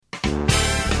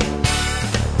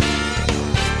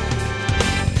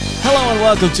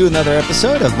welcome to another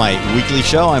episode of my weekly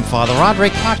show. I'm Father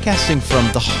Roderick, podcasting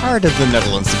from the heart of the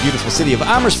Netherlands, the beautiful city of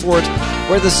Amersfoort,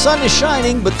 where the sun is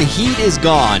shining, but the heat is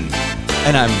gone.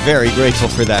 And I'm very grateful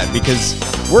for that, because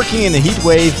working in a heat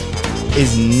wave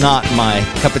is not my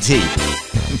cup of tea.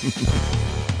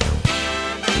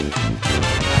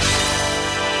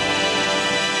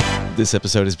 This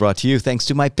episode is brought to you thanks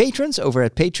to my patrons over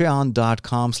at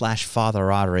patreon.com/Father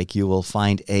Roderick. You will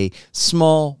find a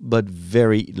small but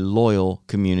very loyal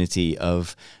community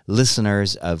of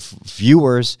listeners, of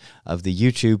viewers of the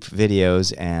YouTube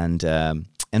videos,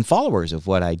 and followers of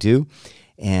what I do.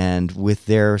 And with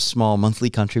their small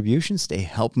monthly contributions, they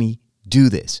help me do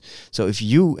this. So if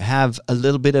you have a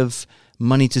little bit of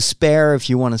money to spare,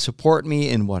 if you want to support me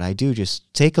in what I do, just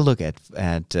take a look at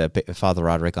Father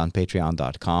Roderick on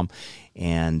patreon.com.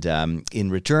 And in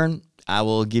return, I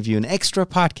will give you an extra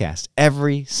podcast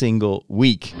every single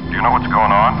week. Do you know what's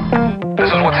going on? This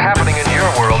is what's happening in your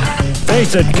world.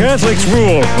 Face it, Catholics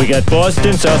rule. We got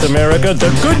Boston, South America,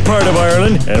 the good part of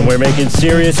Ireland, and we're making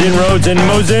serious inroads in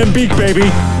Mozambique,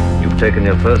 baby. You've taken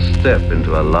your first step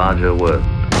into a larger world.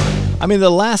 I'm in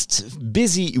the last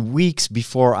busy weeks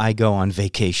before I go on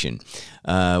vacation.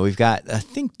 We've got, I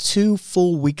think, 2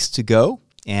 full weeks to go.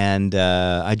 And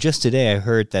today I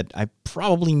heard that I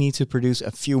probably need to produce a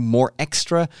few more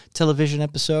extra television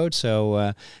episodes.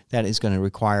 So that is going to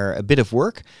require a bit of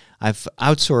work. I've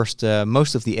outsourced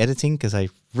most of the editing because I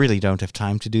really don't have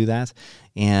time to do that.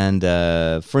 And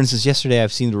for instance, yesterday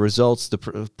I've seen the results, the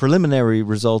preliminary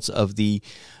results of the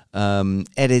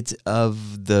edit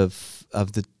of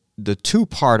the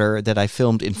two-parter that I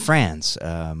filmed in France.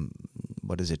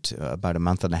 About a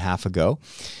month and a half ago,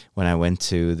 when I went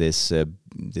to this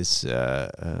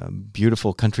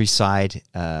beautiful countryside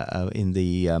in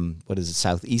the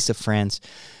southeast of France,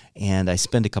 and I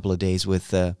spent a couple of days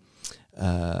with a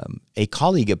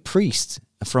colleague, a priest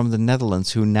from the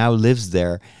Netherlands, who now lives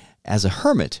there as a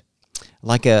hermit,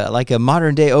 like a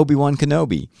modern day Obi-Wan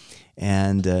Kenobi,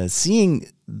 and seeing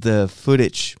the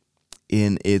footage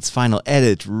in its final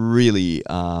edit really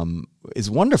is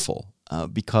wonderful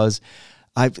because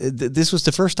this was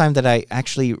the first time that I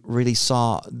actually really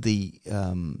saw the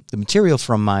material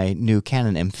from my new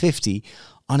Canon M50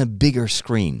 on a bigger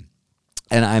screen.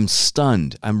 And I'm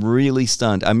stunned. I'm really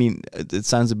stunned. I mean, it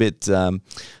sounds a bit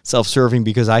self-serving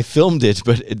because I filmed it,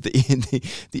 but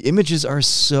the images are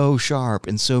so sharp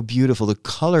and so beautiful. The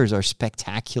colors are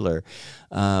spectacular.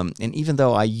 And even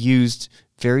though I used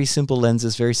very simple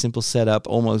lenses, very simple setup,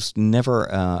 almost never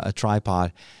a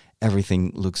tripod,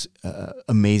 everything looks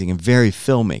amazing and very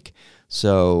filmic.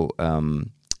 So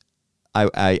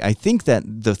I think that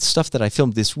the stuff that I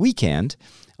filmed this weekend,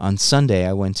 on Sunday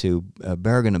I went to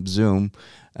Bergen op Zoom,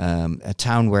 a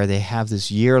town where they have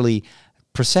this yearly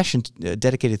procession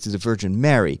dedicated to the Virgin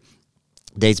Mary.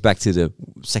 Dates back to the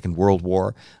Second World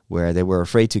War, where they were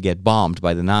afraid to get bombed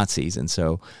by the Nazis. And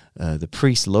so the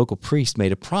local priest,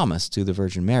 made a promise to the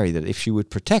Virgin Mary that if she would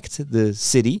protect the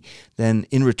city, then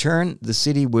in return, the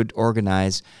city would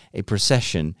organize a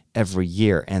procession every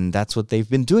year. And that's what they've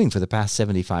been doing for the past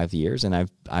 75 years. And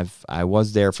I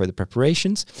was there for the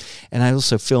preparations, and I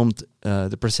also filmed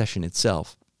the procession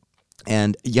itself.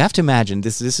 And you have to imagine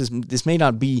this may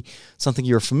not be something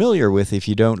you're familiar with if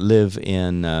you don't live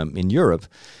in Europe,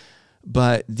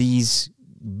 but these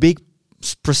big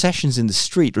processions in the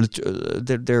street,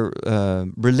 they're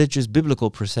religious biblical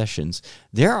processions.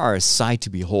 They are a sight to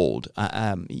behold.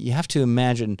 You have to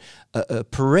imagine a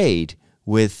parade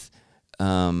with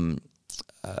hundreds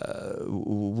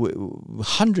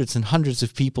and hundreds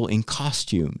of people in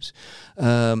costumes.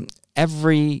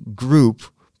 Every group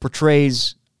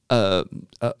portrays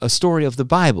a story of the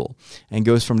Bible, and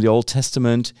goes from the Old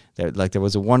Testament. There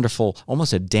was a wonderful,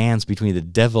 almost a dance between the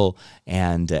devil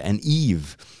and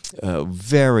Eve,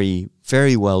 very,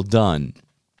 very well done.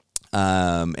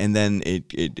 And then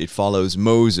it follows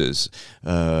Moses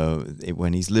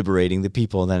when he's liberating the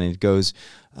people. Then it goes,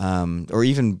 or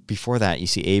even before that, you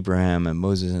see Abraham and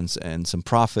Moses and some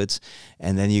prophets,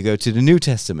 and then you go to the New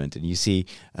Testament, and you see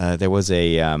there was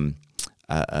a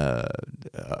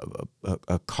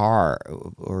car,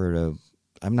 or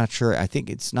I'm not sure. I think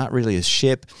it's not really a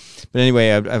ship, but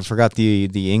anyway, I forgot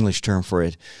the English term for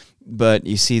it. But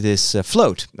you see this a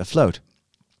float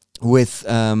with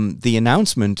the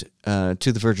announcement to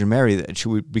the Virgin Mary that she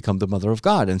would become the Mother of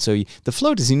God. And so the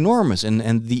float is enormous,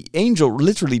 and the angel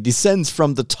literally descends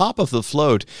from the top of the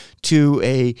float to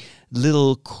a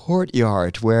little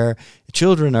courtyard where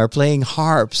children are playing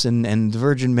harps, and the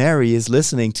Virgin Mary is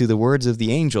listening to the words of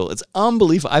the angel. It's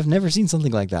unbelievable. I've never seen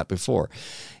something like that before.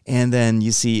 And then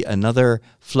you see another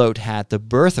float had the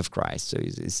birth of Christ. So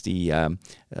it's the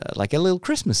like a little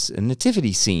Christmas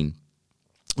nativity scene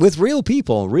with real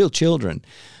people, real children.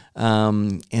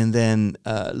 And then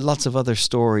lots of other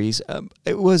stories.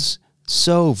 It was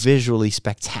so visually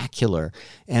spectacular.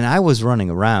 And I was running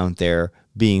around there,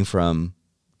 being from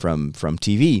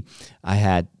TV.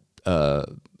 I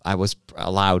was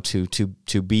allowed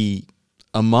to be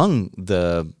among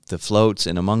the floats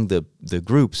and among the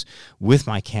groups with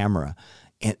my camera,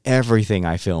 and everything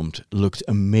I filmed looked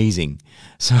amazing.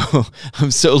 So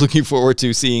I'm so looking forward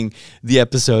to seeing the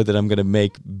episode that I'm going to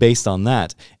make based on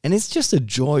that. And it's just a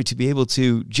joy to be able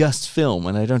to just film,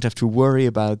 and I don't have to worry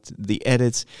about the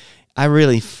edits. I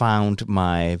really found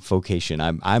my vocation.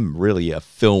 I'm really a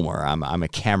filmer. I'm a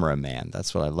cameraman.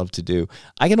 That's what I love to do.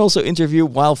 I can also interview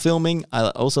while filming. I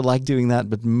also like doing that.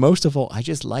 But most of all, I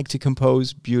just like to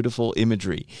compose beautiful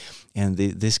imagery. And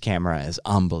this camera is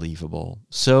unbelievable.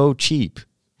 So cheap,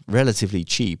 relatively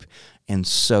cheap, and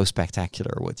so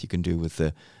spectacular what you can do with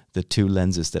the two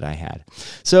lenses that I had.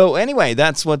 So anyway,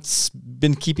 that's what's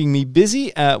been keeping me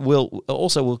busy.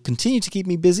 Will continue to keep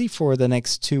me busy for the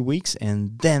next 2 weeks,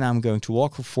 and then I'm going to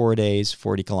walk for 4 days,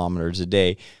 40 kilometers a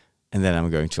day, and then I'm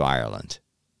going to Ireland.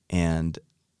 And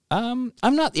I'm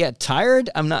not yet tired.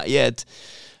 I'm not yet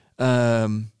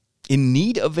in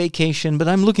need of vacation, but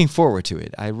I'm looking forward to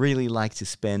it. I really like to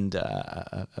spend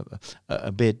a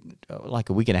bit, like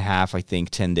a week and a half, I think,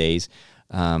 10 days,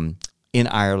 in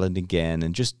Ireland again,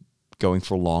 and just going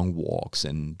for long walks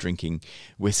and drinking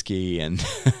whiskey and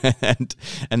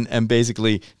and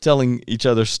basically telling each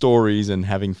other stories and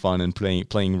having fun and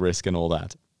playing Risk and all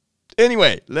that.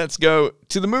 Anyway, let's go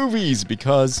to the movies,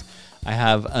 because I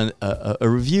have a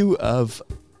review of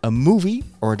a movie,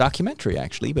 or a documentary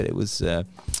actually, but it was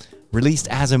released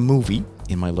as a movie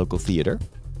in my local theater.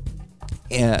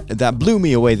 That blew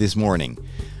me away this morning.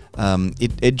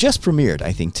 It just premiered,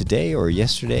 I think, today or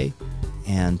yesterday.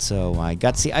 And so I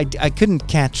got to see, I couldn't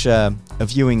catch a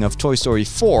viewing of Toy Story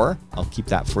 4. I'll keep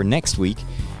that for next week,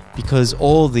 because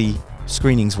all the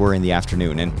screenings were in the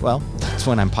afternoon. And, well, that's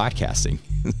when I'm podcasting.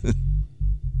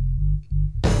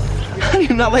 How do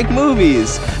you not like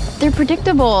movies? They're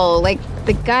predictable. Like,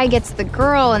 the guy gets the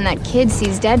girl, and that kid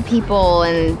sees dead people,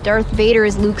 and Darth Vader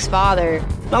is Luke's father.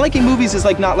 Not liking movies is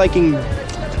like not liking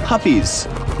puppies.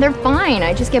 They're fine.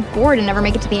 I just get bored and never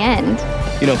make it to the end.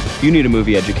 You know, you need a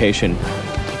movie education.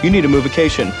 You need a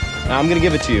movication. Now I'm gonna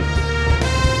give it to you.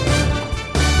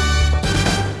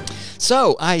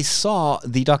 So I saw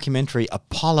the documentary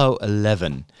Apollo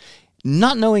 11.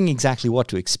 Not knowing exactly what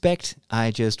to expect,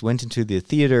 I just went into the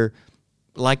theater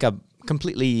like a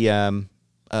completely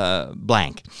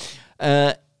blank.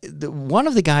 One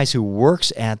of the guys who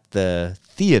works at the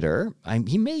theater,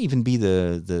 he may even be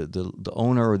the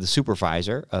owner or the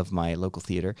supervisor of my local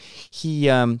theater. He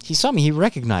saw me. He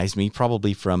recognized me,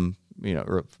 probably from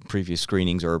previous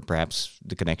screenings, or perhaps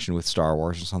the connection with Star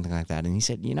Wars or something like that. And he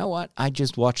said, "You know what? I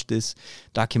just watched this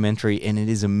documentary and it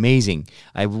is amazing.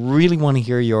 I really want to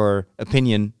hear your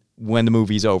opinion when the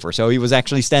movie's over." So he was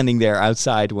actually standing there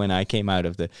outside when I came out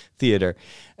of the theater.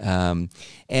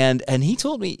 And he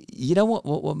told me, you know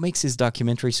what makes this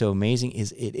documentary so amazing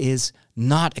is it is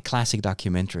not a classic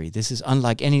documentary. This is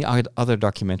unlike any other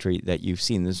documentary that you've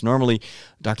seen. There's normally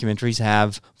documentaries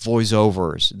have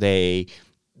voiceovers. They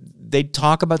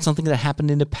talk about something that happened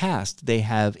in the past. They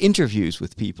have interviews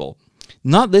with people.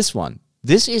 Not this one.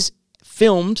 This is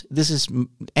filmed, this is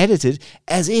edited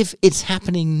as if it's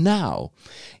happening now.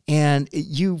 And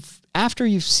after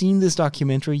you've seen this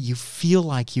documentary, you feel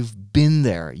like you've been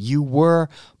there. You were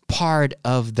part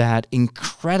of that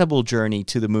incredible journey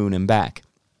to the moon and back.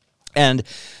 And,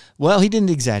 well, he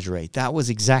didn't exaggerate. That was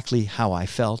exactly how I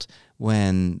felt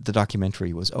when the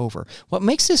documentary was over. What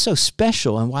makes this so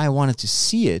special, and why I wanted to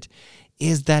see it,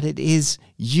 is that it is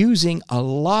using a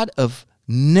lot of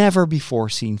never before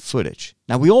seen footage.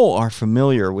 Now, we all are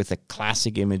familiar with the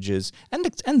classic images and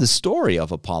the story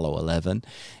of Apollo 11,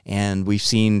 and we've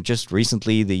seen just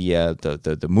recently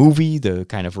the movie, the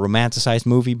kind of romanticized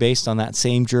movie based on that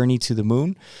same journey to the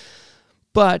moon.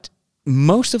 But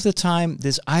most of the time,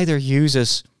 this either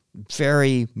uses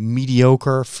very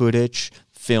mediocre footage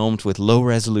filmed with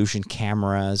low-resolution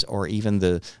cameras, or even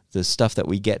the stuff that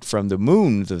we get from the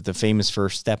moon, the famous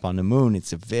first step on the moon.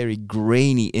 It's a very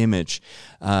grainy image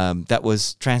that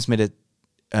was transmitted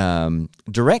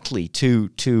directly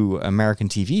to American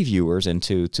TV viewers and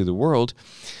to the world.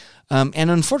 And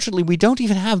unfortunately, we don't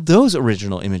even have those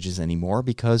original images anymore,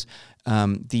 because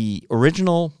the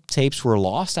original tapes were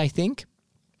lost, I think.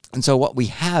 And so what we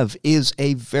have is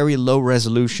a very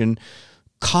low-resolution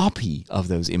copy of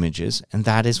those images, and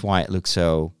that is why it looks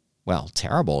so well,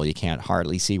 terrible. You can't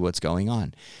hardly see what's going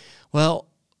on. Well,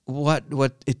 what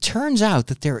it turns out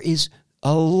that there is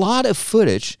a lot of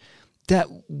footage that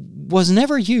was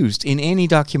never used in any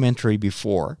documentary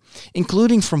before,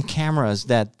 including from cameras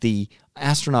that the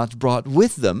astronauts brought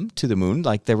with them to the moon.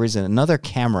 Like there is another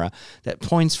camera that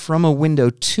points from a window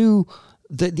to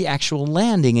the actual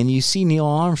landing, and you see Neil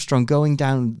Armstrong going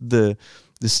down the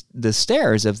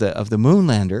stairs of the moon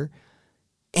lander.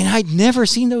 And I'd never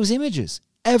seen those images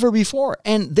ever before,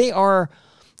 and they are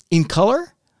in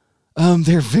color.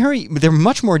 They're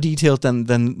much more detailed than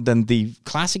the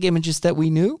classic images that we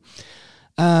knew.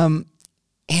 And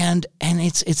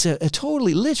it's a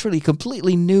totally, literally,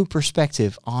 completely new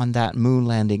perspective on that moon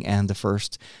landing and the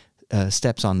first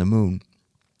steps on the moon.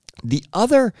 The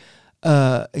other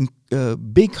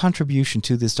big contribution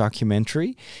to this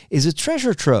documentary is a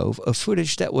treasure trove of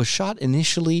footage that was shot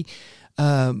initially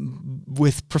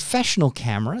with professional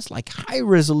cameras, like high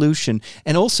resolution,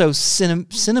 and also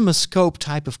cinemascope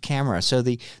type of camera. So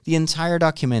the entire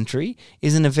documentary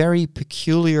is in a very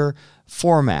peculiar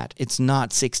format. It's not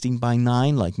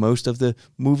 16:9 like most of the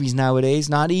movies nowadays,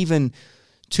 not even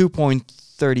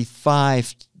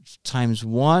 2.35 times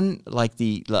 1 like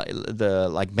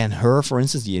like Ben-Hur, for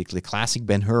instance, the classic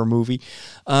Ben-Hur movie.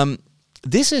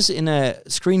 This is in a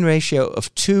screen ratio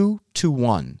of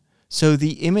 2:1. So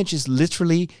the image is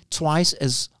literally twice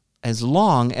as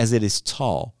long as it is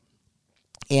tall.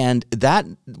 And that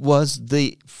was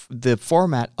the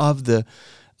format of the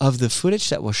footage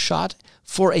that was shot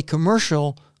for a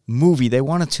commercial movie. They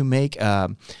wanted to make a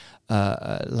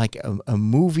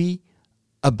movie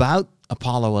about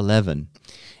Apollo 11.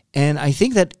 And I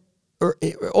think that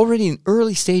already in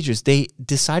early stages, they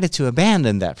decided to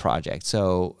abandon that project.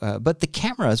 So, but the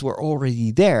cameras were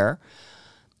already there.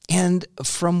 And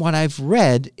from what I've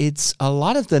read, it's a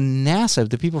lot of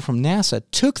the people from NASA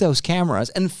took those cameras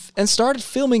and started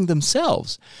filming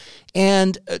themselves.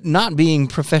 And not being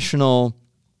professional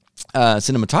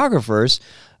cinematographers,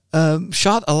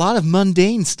 shot a lot of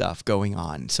mundane stuff going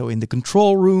on. So in the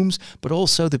control rooms, but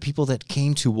also the people that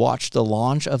came to watch the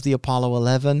launch of the Apollo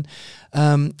 11.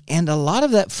 And a lot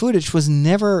of that footage was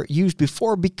never used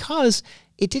before because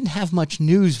it didn't have much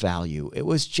news value. It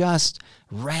was just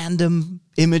random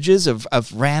images of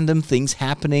random things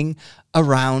happening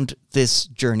around this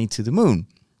journey to the moon.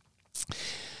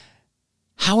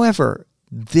 However,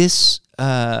 this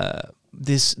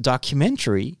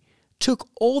documentary took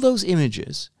all those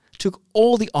images, took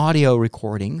all the audio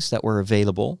recordings that were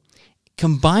available,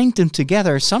 combined them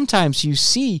together. Sometimes you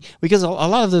see, because a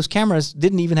lot of those cameras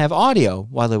didn't even have audio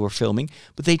while they were filming,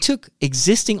 but they took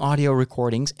existing audio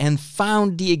recordings and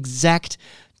found the exact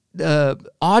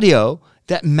audio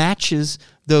that matches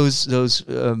the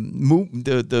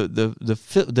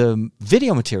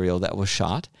video material that was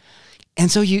shot.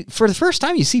 And so for the first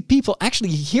time, you see people actually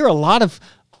hear a lot of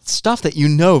stuff that you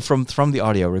know from the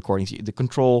audio recordings, the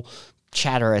control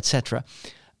chatter, etc.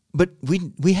 But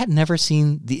we had never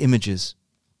seen the images,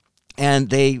 and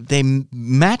they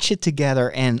match it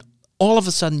together, and all of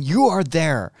a sudden you are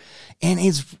there, and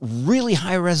it's really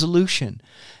high resolution.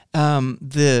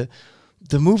 The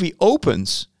movie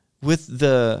opens with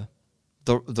the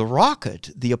rocket,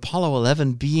 the Apollo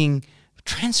 11, being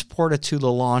transported to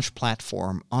the launch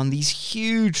platform on these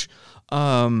huge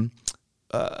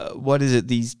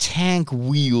these tank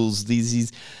wheels,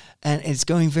 these, and it's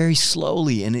going very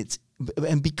slowly,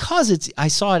 and because I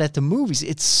saw it at the movies,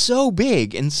 it's so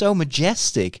big and so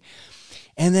majestic.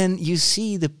 And then you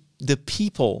see the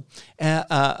people,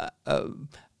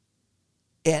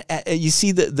 you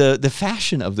see the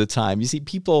fashion of the time. You see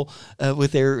people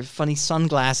with their funny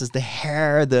sunglasses, the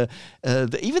hair,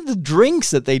 even the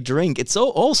drinks that they drink. It's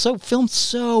also filmed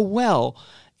so well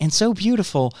and so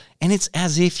beautiful, and it's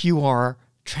as if you are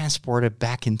transported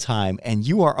back in time and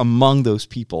you are among those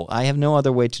people. I have no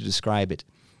other way to describe it.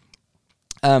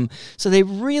 So they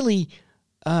really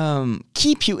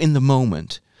keep you in the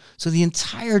moment. So the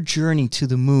entire journey to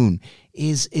the moon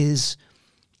is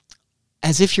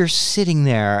as if you're sitting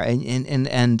there,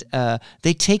 and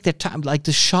they take their time. Like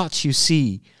the shots you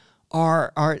see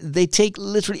they take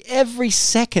literally every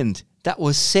second that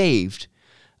was saved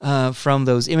from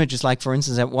those images. Like for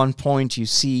instance, at one point you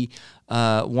see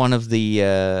one of the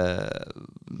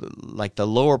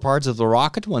lower parts of the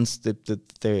rocket. Once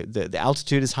the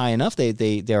altitude is high enough,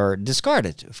 they are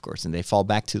discarded, of course, and they fall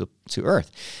back to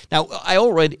Earth. Now, I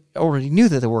already knew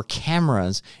that there were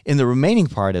cameras in the remaining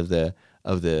part of the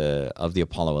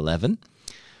Apollo 11,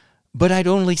 but I'd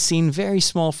only seen very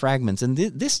small fragments. And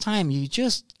this time, you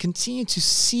just continue to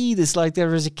see this. Like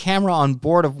there is a camera on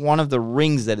board of one of the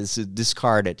rings that is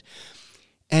discarded.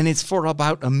 And it's for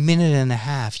about a minute and a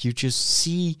half. You just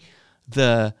see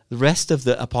the rest of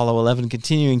the Apollo 11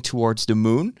 continuing towards the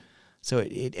moon. So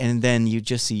and then you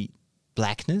just see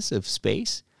blackness of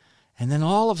space. And then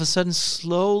all of a sudden,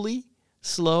 slowly,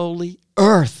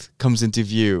 Earth comes into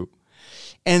view.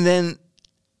 And then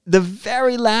the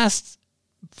very last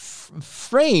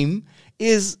frame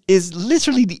is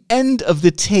literally the end of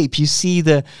the tape. You see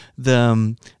there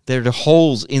are the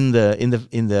holes in the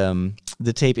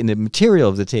tape, in the material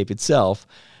of the tape itself,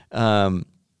 and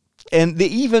they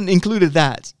even included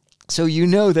that. So you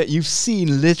know that you've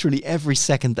seen literally every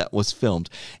second that was filmed.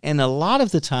 And a lot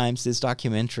of the times, this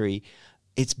documentary,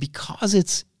 it's because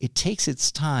it takes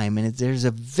its time, and there's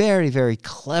a very, very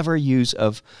clever use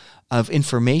of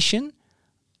information.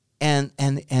 And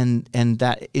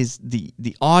that is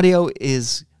the audio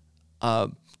is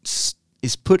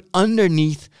put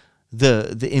underneath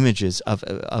the images of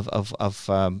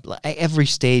every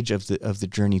stage of the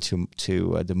journey to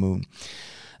the moon.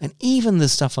 And even the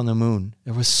stuff on the moon,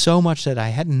 there was so much that I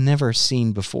had never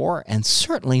seen before, and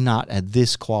certainly not at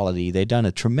this quality. They've done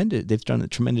a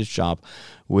tremendous job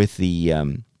with the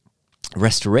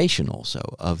restoration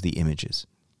also of the images.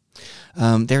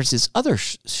 There's this other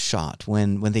shot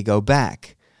when they go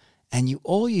back, and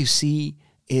all you see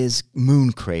is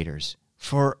moon craters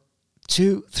for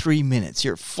 2-3 minutes.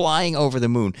 You're flying over the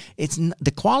moon.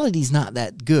 The quality's not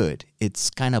that good. It's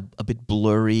kind of a bit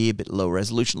blurry, a bit low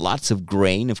resolution, lots of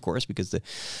grain, of course, because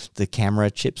the camera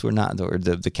chips were not, or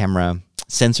the camera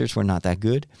sensors were not that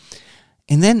good.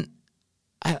 And then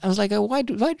I was like, why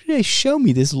do they show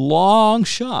me this long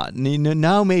shot? And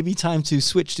now maybe time to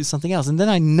switch to something else. And then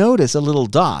I notice a little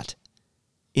dot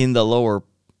in the lower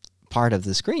part of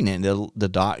the screen, and the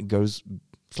dot goes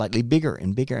slightly bigger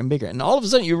and bigger and bigger. And all of a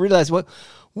sudden you realize,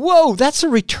 whoa, that's a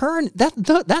return.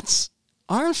 That's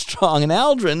Armstrong and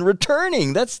Aldrin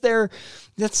returning. That's the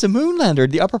Moonlander,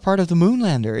 the upper part of the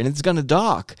Moonlander, and it's going to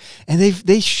dock. And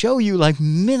they show you like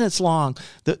minutes long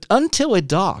until it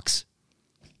docks.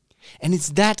 And it's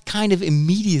that kind of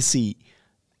immediacy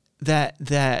that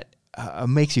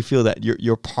makes you feel that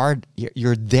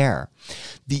you're there.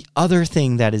 The other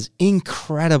thing that is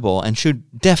incredible and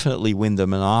should definitely win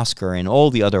them an Oscar and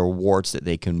all the other awards that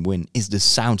they can win is the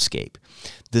soundscape.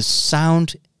 The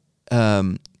sound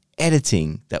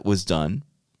editing that was done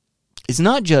is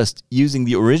not just using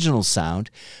the original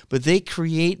sound, but they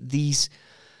create these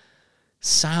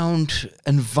sound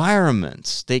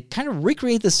environments. They kind of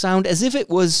recreate the sound as if it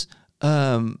was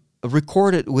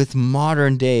recorded with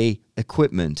modern day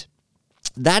equipment.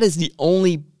 That is the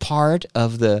only part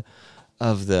of the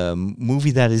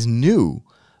movie that is new,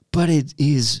 but it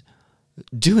is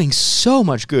doing so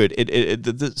much good.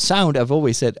 The sound, I've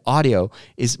always said, audio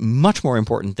is much more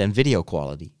important than video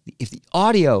quality. If the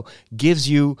audio gives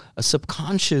you a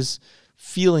subconscious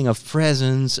feeling of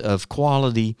presence, of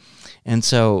quality, and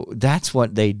so that's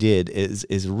what they did,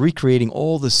 is recreating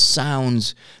all the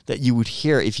sounds that you would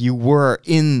hear if you were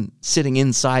sitting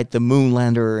inside the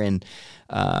Moonlander, and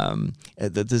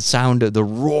the sound of the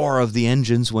roar of the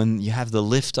engines when you have the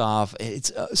liftoff.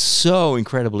 It's so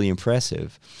incredibly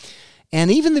impressive. And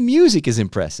even the music is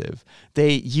impressive.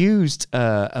 They used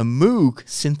a Moog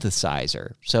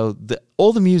synthesizer. So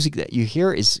all the music that you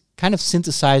hear is kind of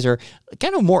synthesizer,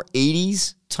 kind of more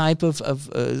 80s type of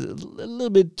a little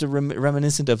bit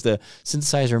reminiscent of the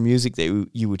synthesizer music that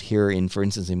you would hear for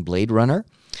instance, in Blade Runner.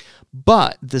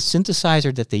 But the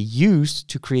synthesizer that they used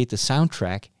to create the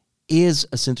soundtrack is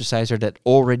a synthesizer that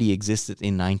already existed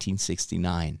in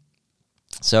 1969.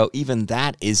 So even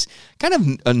that is kind of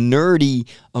a nerdy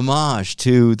homage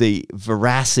to the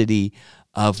veracity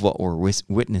of what we're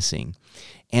witnessing.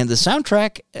 And the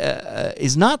soundtrack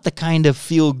is not the kind of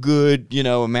feel-good,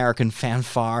 American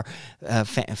fanfare, how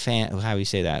do you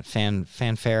say that?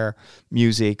 Fanfare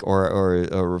music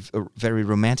or very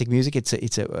romantic music.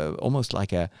 It's almost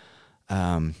like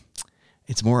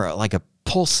it's more like a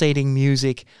pulsating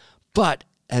music. But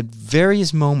at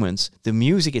various moments, the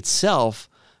music itself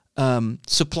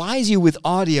supplies you with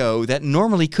audio that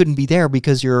normally couldn't be there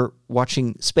because you're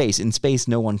watching space. In space,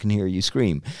 no one can hear you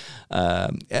scream.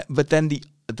 But then the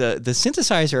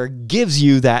synthesizer gives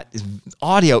you that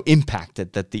audio impact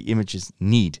that the images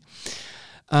need.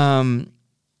 So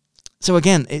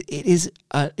again, it is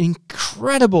an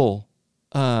incredible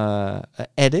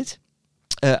edit.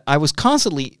 I was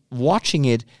constantly watching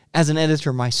it as an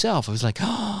editor myself. I was like,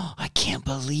 oh, I can't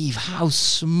believe how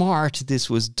smart this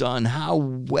was done,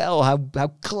 how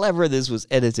clever this was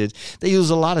edited. They use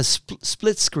a lot of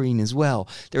split screen as well.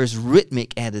 There is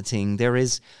rhythmic editing. There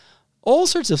is all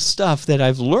sorts of stuff that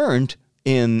I've learned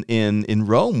in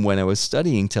Rome when I was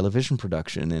studying television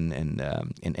production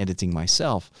and editing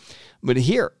myself. But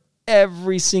here,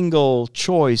 every single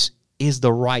choice is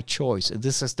the right choice.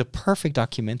 This is the perfect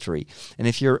documentary. And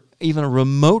if you're even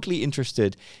remotely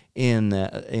interested in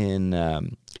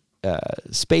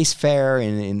spacefair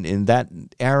in that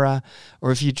era,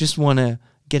 or if you just want to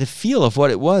get a feel of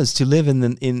what it was to live in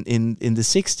the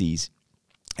 60s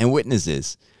and witness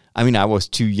this. I mean, I was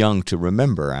too young to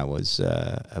remember. I was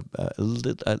a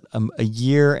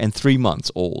year and 3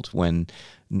 months old when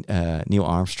Neil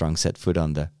Armstrong set foot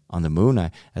on the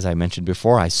moon. As I mentioned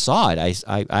before, I saw it.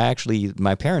 I actually,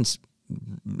 my parents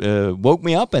woke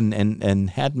me up and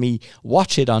had me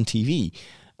watch it on TV,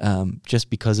 just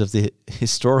because of the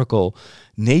historical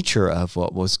nature of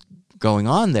what was going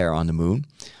on there on the moon.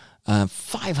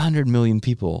 500 million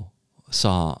people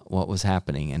saw what was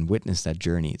happening and witnessed that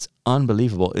journey. It's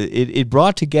unbelievable. It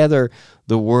brought together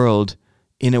the world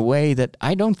in a way that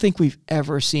I don't think we've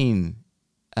ever seen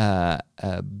after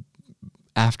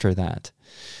that.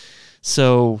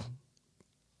 So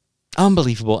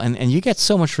unbelievable, and you get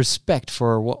so much respect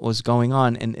for what was going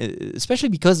on, and especially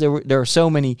because there are so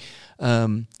many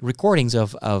recordings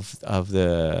of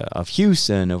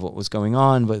Houston, of what was going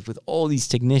on, but with all these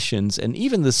technicians, and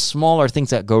even the smaller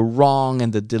things that go wrong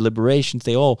and the deliberations,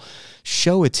 they all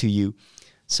show it to you.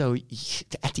 So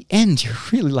at the end, you're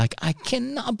really like, I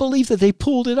cannot believe that they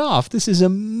pulled it off. This is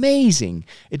amazing.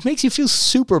 It makes you feel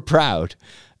super proud.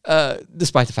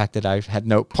 Despite the fact that I've had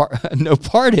no part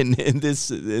in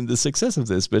the success of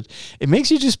this, but it makes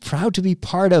you just proud to be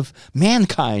part of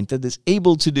mankind that is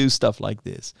able to do stuff like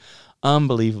this.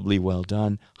 Unbelievably well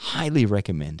done. Highly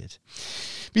recommended.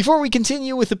 Before we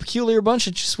continue with The Peculiar Bunch,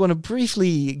 I just want to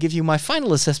briefly give you my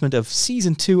final assessment of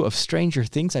Season 2 of Stranger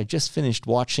Things. I just finished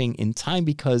watching in time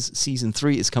because Season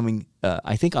 3 is coming,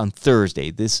 I think, on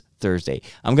this Thursday.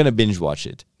 I'm going to binge watch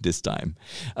it this time.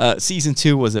 Season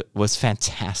 2 was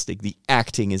fantastic. The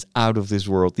acting is out of this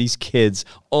world. These kids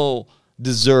all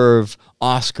deserve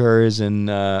Oscars and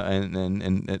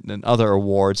other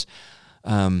awards.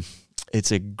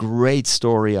 It's a great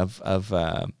story of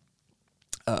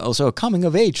also a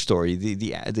coming-of-age story.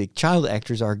 The child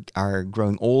actors are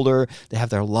growing older. They have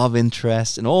their love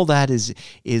interest, and all that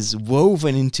is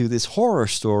woven into this horror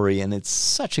story, and it's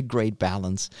such a great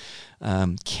balance.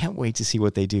 Can't wait to see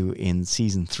what they do in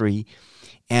Season 3.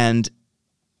 And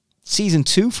Season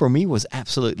 2, for me, was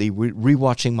absolutely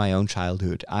rewatching my own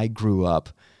childhood. I grew up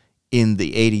in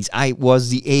the 80s. I was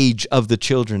the age of the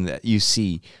children that you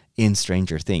see in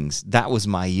Stranger Things. That was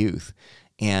my youth.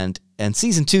 And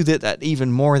Season 2 did that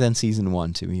even more than Season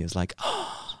 1 to me. It's like,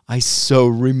 oh, I so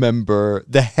remember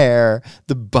the hair,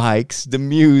 the bikes, the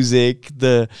music,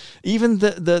 even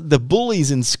the bullies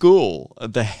in school,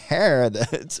 the hair.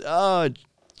 That's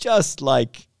just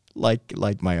like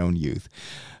my own youth,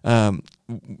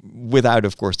 without,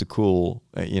 of course, the cool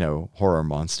horror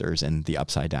monsters and the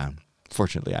Upside Down.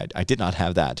 Fortunately, I did not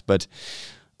have that, but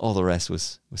all the rest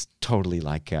was totally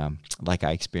like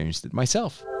I experienced it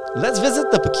myself. Let's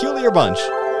visit the Peculiar Bunch.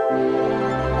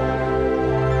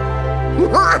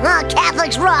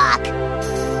 Catholics rock!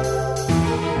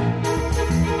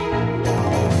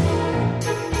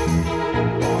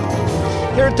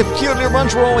 Here at the Peculiar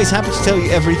Bunch, we're always happy to tell you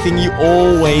everything you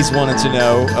always wanted to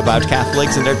know about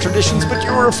Catholics and their traditions, but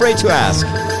you were afraid to ask.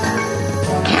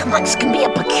 Catholics can be a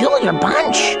peculiar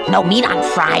bunch. No meat on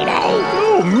Friday.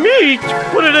 Oh, meat?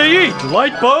 What do they eat?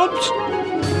 Light bulbs?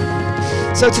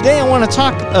 So today I want to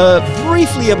talk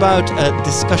briefly about a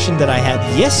discussion that I had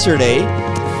yesterday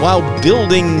while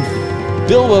building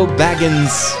Bilbo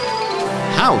Baggins'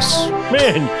 house.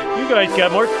 Man, you guys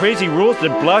got more crazy rules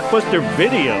than Blockbuster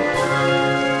Video.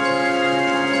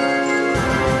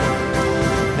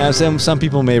 Now, some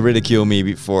people may ridicule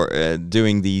me for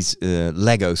doing these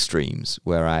Lego streams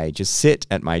where I just sit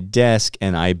at my desk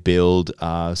and I build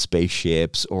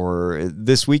spaceships. Or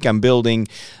this week I'm building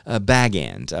a Bag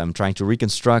End. I'm trying to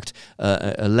reconstruct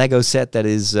a Lego set that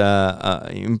is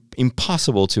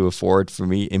impossible to afford for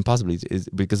me,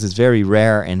 because it's very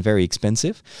rare and very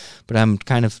expensive. But I'm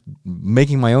kind of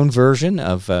making my own version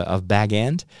of Bag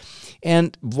End.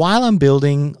 And while I'm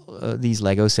building these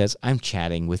Lego sets, I'm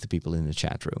chatting with the people in the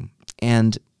chat room.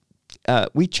 And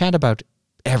we chat about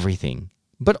everything,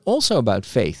 but also about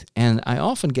faith. And I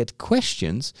often get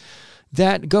questions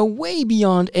that go way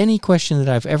beyond any question that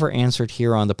I've ever answered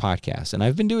here on the podcast. And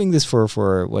I've been doing this for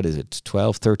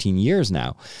 12, 13 years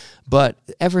now. But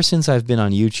ever since I've been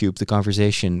on YouTube, the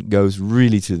conversation goes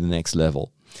really to the next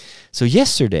level. So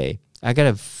yesterday, I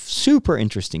got a super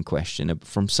interesting question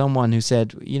from someone who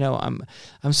said, I'm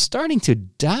starting to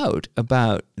doubt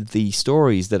about the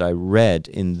stories that I read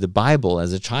in the Bible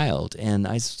as a child, and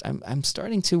I'm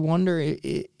starting to wonder,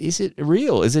 is it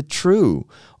real? Is it true?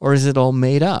 Or is it all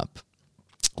made up?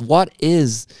 What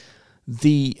is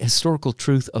the historical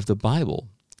truth of the Bible?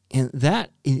 And that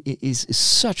is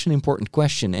such an important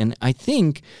question. And I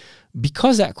think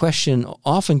because that question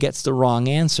often gets the wrong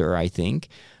answer,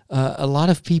 a lot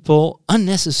of people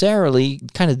unnecessarily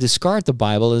kind of discard the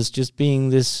Bible as just being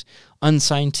this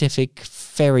unscientific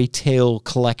fairy tale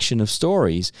collection of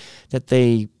stories that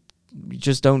they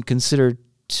just don't consider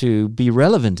to be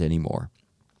relevant anymore.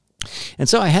 And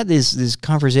so I had this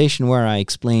conversation where I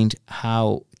explained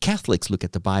how Catholics look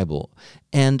at the Bible.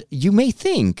 And you may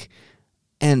think,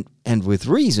 and with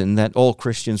reason, that all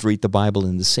Christians read the Bible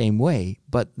in the same way.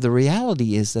 But the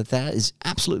reality is that is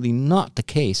absolutely not the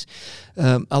case.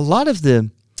 A lot of the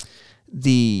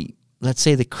let's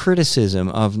say the criticism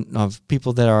of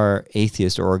people that are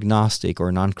atheist or agnostic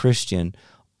or non-Christian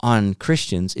on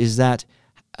Christians is that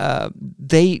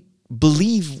they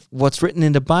believe what's written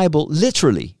in the Bible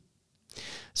literally.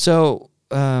 So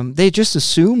they just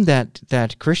assume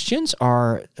that Christians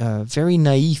are very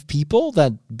naive people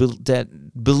that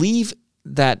believe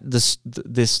that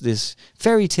this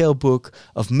fairy tale book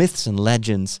of myths and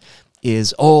legends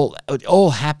is it all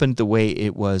happened the way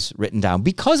it was written down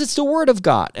because it's the Word of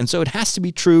God, and so it has to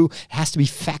be true. It has to be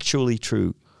factually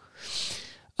true.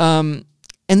 And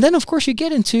then, of course, you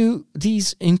get into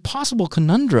these impossible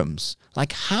conundrums,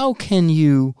 like how can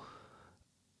you,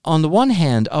 on the one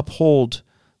hand, uphold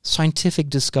scientific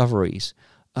discoveries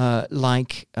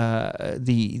like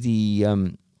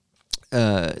the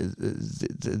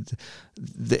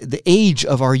age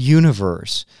of our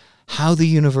universe, how the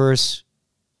universe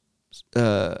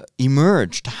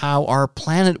emerged, how our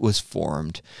planet was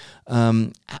formed,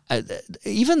 even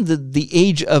the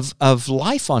age of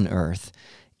life on Earth.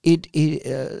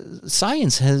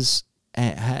 Science has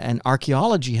and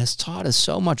archaeology has taught us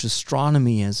so much.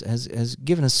 Astronomy has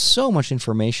given us so much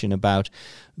information about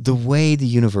the way the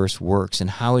universe works and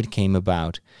how it came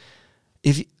about.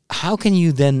 How can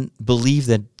you then believe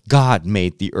that God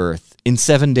made the Earth in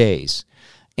 7 days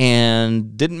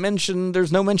and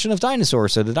there's no mention of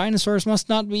dinosaurs, so the dinosaurs must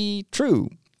not be true?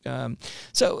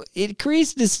 So it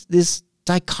creates this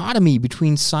dichotomy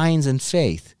between science and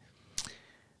faith.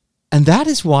 And that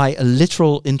is why a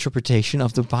literal interpretation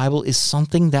of the Bible is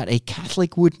something that a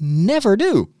Catholic would never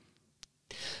do.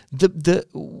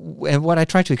 And what I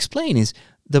try to explain is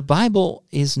the Bible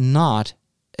is not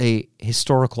a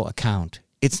historical account.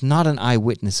 It's not an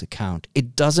eyewitness account.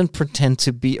 It doesn't pretend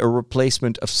to be a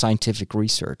replacement of scientific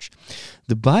research.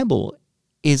 The Bible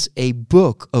is a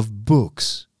book of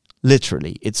books.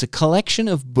 Literally, it's a collection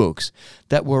of books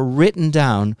that were written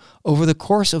down over the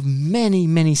course of many,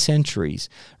 many centuries,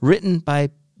 written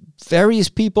by various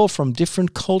people from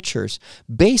different cultures,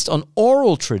 based on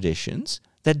oral traditions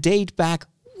that date back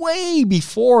way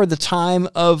before the time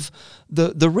of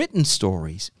the written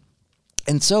stories.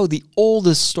 And so the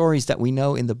oldest stories that we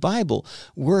know in the Bible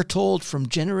were told from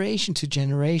generation to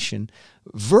generation,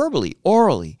 verbally,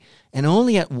 orally, and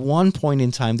only at one point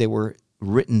in time they were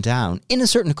written down in a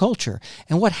certain culture.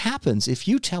 And what happens if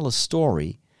you tell a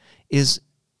story is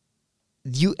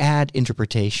you add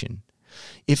interpretation.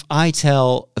 If I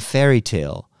tell a fairy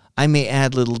tale, I may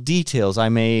add little details. I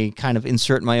may kind of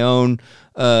insert my own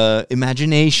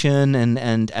imagination,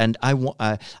 and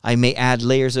I may add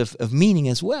layers of meaning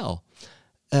as well.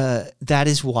 That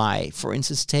is why, for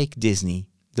instance, take Disney,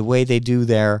 the way they do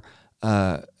their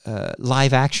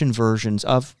live action versions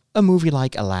of a movie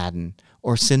like Aladdin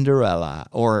or Cinderella,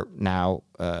 or now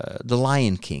The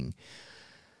Lion King.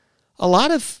 A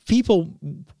lot of people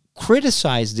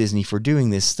criticize Disney for doing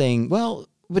this thing. Well,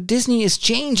 but Disney is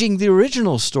changing the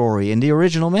original story and the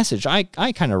original message. I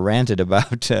kind of ranted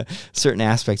about certain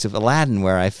aspects of Aladdin,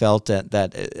 where I felt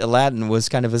that Aladdin was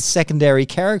kind of a secondary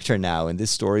character now in this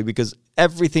story, because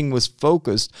everything was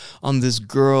focused on this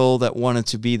girl that wanted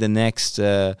to be the next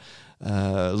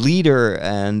leader,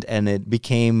 and it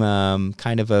became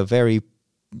kind of a very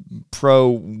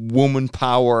pro-woman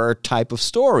power type of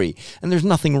story. And there's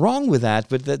nothing wrong with that,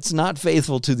 but that's not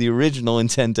faithful to the original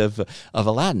intent of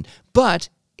Aladdin. But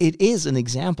it is an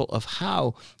example of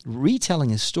how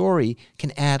retelling a story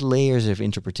can add layers of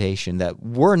interpretation that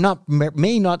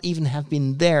may not even have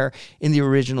been there in the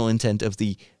original intent of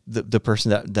the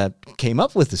person that came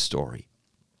up with the story.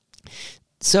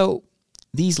 So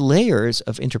these layers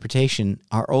of interpretation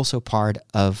are also part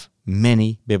of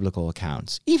many biblical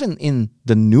accounts. Even in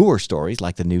the newer stories,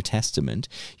 like the New Testament,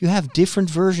 you have different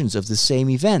versions of the same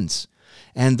events.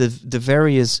 And the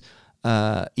various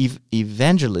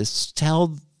evangelists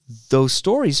tell those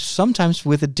stories sometimes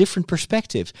with a different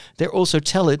perspective. They also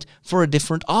tell it for a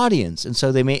different audience, and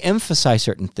so they may emphasize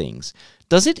certain things.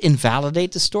 Does it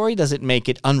invalidate the story? Does it make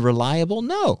it unreliable?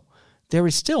 No. There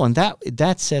is still, and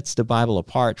that sets the Bible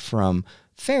apart from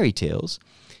fairy tales.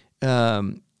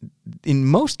 In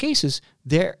most cases,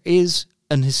 there is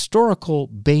an historical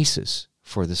basis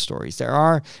for the stories.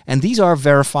 And these are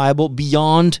verifiable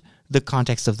beyond the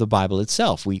context of the Bible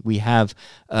itself. We have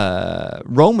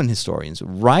Roman historians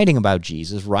writing about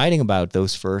Jesus, writing about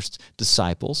those first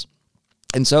disciples.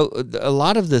 And so a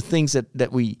lot of the things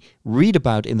that we read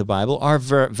about in the Bible are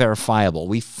verifiable.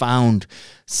 We found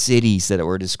cities that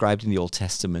were described in the Old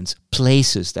Testament,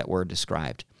 places that were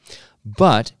described.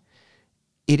 But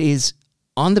it is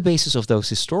on the basis of those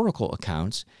historical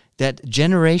accounts that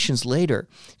generations later,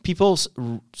 people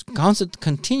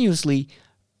continuously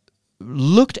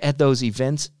looked at those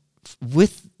events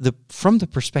from the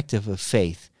perspective of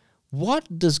faith.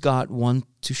 What does God want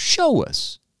to show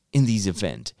us in these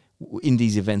events?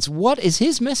 What is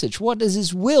his message? What is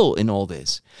his will in all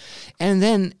this? And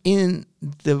then in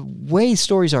the way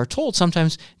stories are told,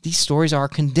 sometimes these stories are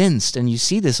condensed, and you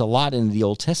see this a lot in the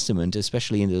Old Testament,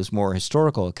 especially in those more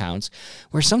historical accounts,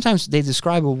 where sometimes they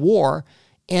describe a war,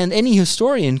 and any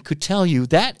historian could tell you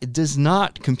that does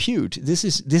not compute. This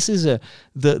is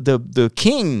the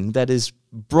king that is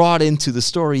brought into the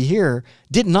story here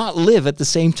did not live at the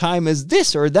same time as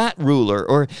this or that ruler,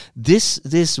 or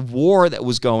this war that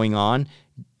was going on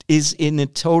is in a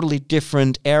totally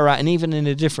different era and even in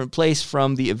a different place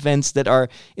from the events that are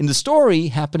in the story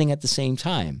happening at the same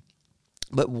time.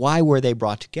 But why were they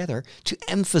brought together? To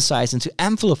emphasize and to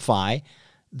amplify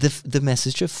the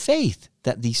message of faith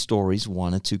that these stories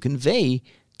wanted to convey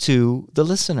to the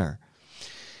listener.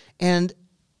 And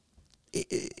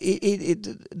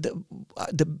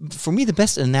for me, the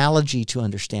best analogy to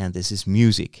understand this is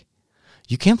music.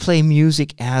 You can play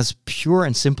music as pure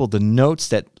and simple, the notes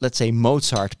that, let's say,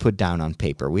 Mozart put down on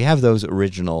paper. We have those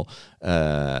original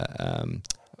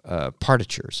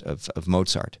partitures of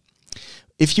Mozart.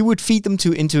 If you would feed them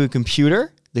into a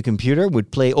computer, the computer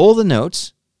would play all the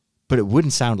notes, but it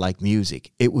wouldn't sound like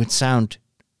music. It would sound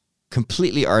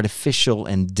completely artificial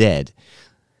and dead.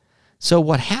 So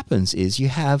what happens is you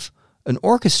have an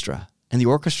orchestra, and the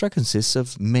orchestra consists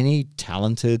of many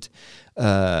talented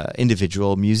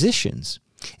individual musicians.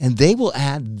 And they will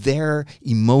add their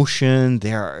emotion,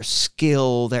 their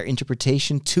skill, their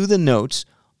interpretation to the notes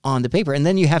on the paper. And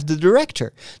then you have the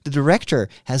director. The director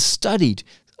has studied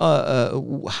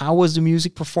how was the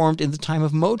music performed in the time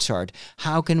of Mozart?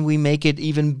 How can we make it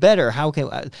even better?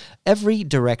 Every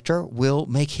director will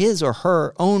make his or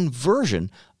her own version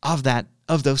of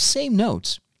those same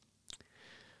notes.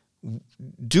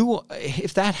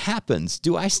 If that happens,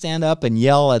 do I stand up and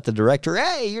yell at the director,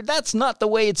 "Hey, that's not the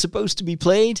way it's supposed to be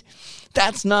played.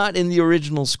 That's not in the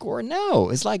original score"?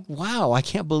 No, it's like, wow, I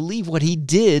can't believe what he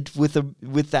did with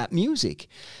that music.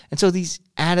 And so these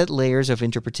added layers of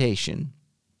interpretation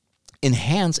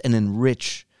enhance and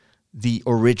enrich the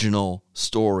original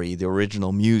story, the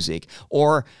original music.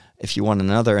 Or if you want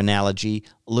another analogy,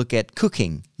 look at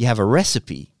cooking. You have a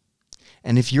recipe.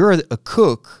 And if you're a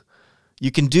cook,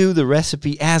 you can do the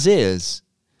recipe as is.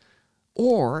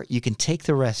 Or you can take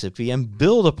the recipe and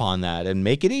build upon that and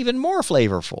make it even more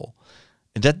flavorful.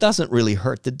 And that doesn't really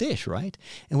hurt the dish, right?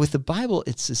 And with the Bible,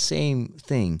 it's the same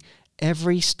thing.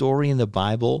 Every story in the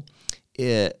Bible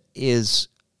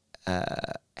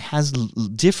has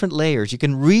different layers. You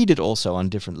can read it also on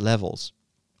different levels.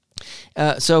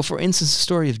 So, for instance, the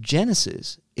story of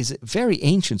Genesis is a very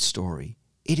ancient story.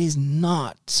 It is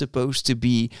not supposed to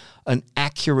be an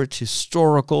accurate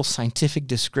historical, scientific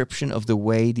description of the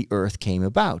way the earth came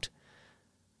about.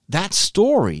 That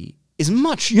story is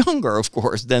much younger, of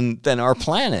course, than our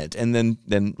planet and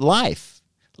than life,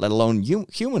 let alone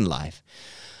human life.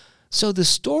 So the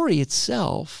story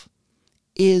itself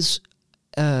is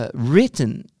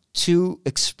written to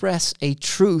express a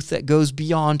truth that goes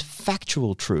beyond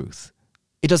factual truth.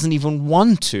 It doesn't even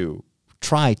want to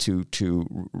try to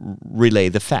relay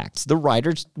the facts. The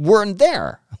writers weren't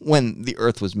there when the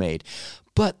earth was made.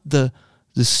 But the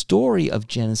story of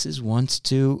Genesis wants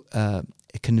to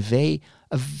convey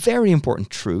a very important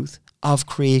truth of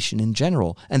creation in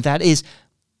general, and that is,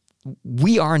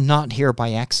 we are not here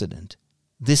by accident.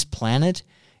 This planet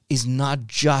is not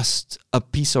just a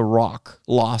piece of rock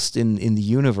lost in the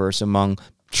universe among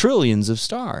trillions of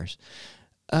stars.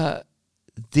 The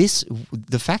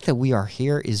fact that we are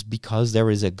here is because there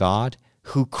is a God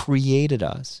who created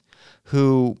us,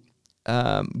 who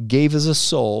gave us a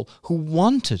soul, who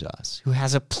wanted us, who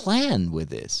has a plan with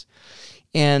this.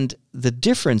 And the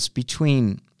difference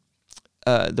between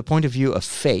the point of view of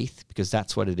faith, because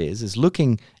that's what it is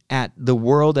looking at the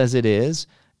world as it is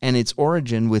and its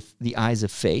origin with the eyes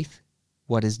of faith,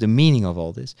 what is the meaning of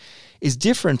all this, is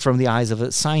different from the eyes of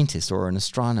a scientist or an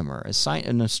astronomer.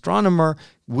 An astronomer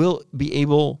will be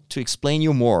able to explain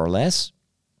you more or less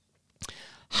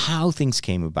how things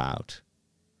came about,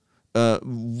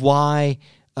 why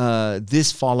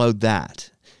this followed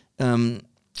that.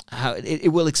 How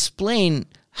it will explain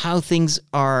how things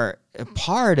are a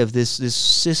part of this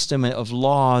system of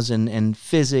laws and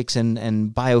physics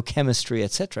and biochemistry,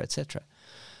 etc., etc.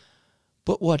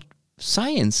 But what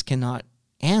science cannot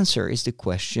answer is the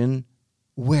question,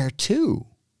 where to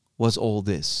was all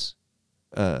this?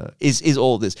 Is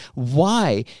all this?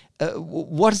 Why?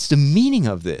 What is the meaning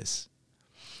of this?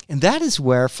 And that is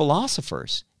where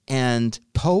philosophers and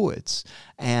poets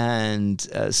and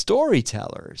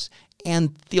storytellers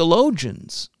and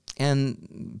theologians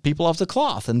and people of the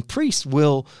cloth and priests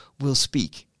will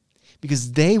speak,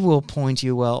 because they will point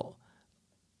you, well,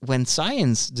 when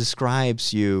science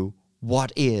describes you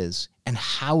what is and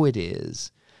how it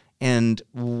is and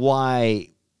why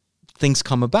things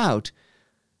come about,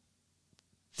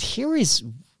 here's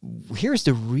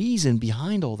the reason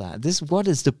behind all that. What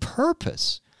is the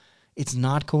purpose? It's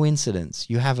not coincidence.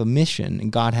 You have a mission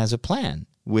and God has a plan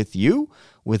with you,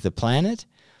 with the planet.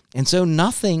 And so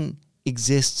nothing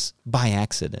exists by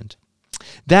accident.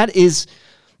 That is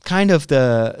kind of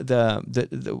the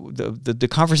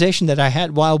conversation that I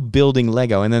had while building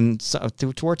Lego. And then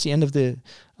towards the end of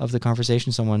the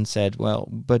conversation, someone said, well,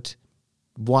 but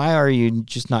why are you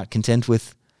just not content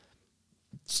with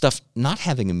stuff not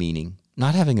having a meaning,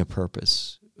 not having a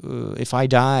purpose? If I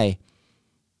die,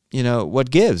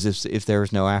 what gives if there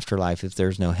is no afterlife, if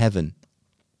there's no heaven?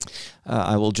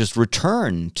 I will just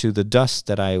return to the dust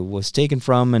that I was taken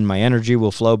from, and my energy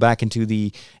will flow back into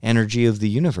the energy of the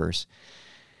universe.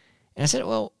 And I said,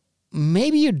 well,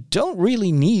 maybe you don't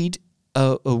really need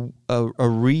a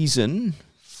reason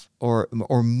or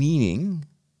meaning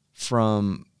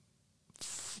to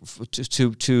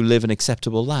live an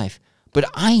acceptable life. But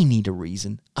I need a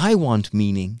reason. I want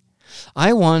meaning.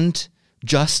 I want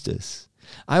justice.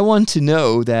 I want to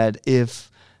know that if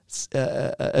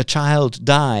a child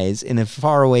dies in a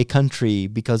faraway country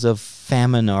because of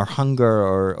famine or hunger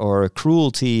or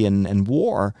cruelty and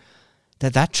war,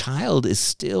 that child is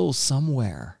still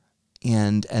somewhere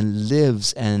and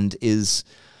lives and is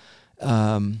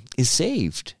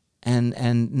saved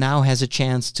and now has a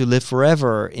chance to live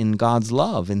forever in God's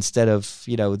love instead of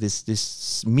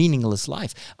this meaningless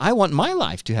life. I want my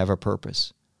life to have a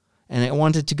purpose, and I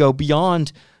want it to go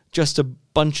beyond just a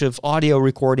bunch of audio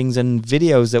recordings and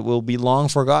videos that will be long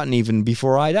forgotten even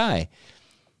before I die.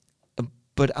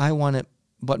 But I want it.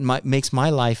 What makes my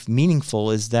life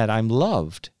meaningful is that I'm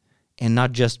loved, and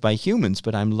not just by humans,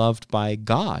 but I'm loved by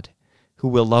God, who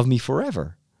will love me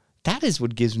forever. That is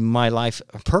what gives my life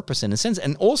a purpose in a sense,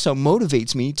 and also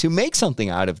motivates me to make something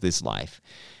out of this life,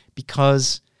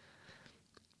 because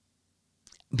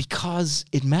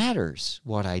it matters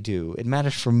what I do. It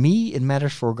matters for me. It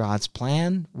matters for God's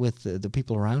plan with the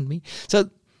people around me. So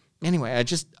anyway,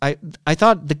 I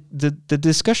thought the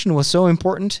discussion was so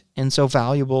important and so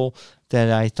valuable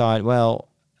that I thought, well,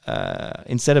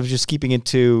 instead of just keeping it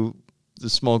to the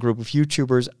small group of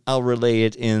YouTubers, I'll relay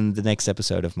it in the next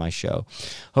episode of my show.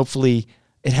 Hopefully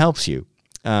it helps you.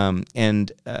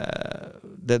 And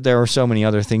that there are so many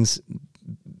other things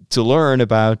to learn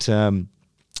about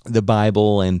the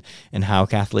Bible and how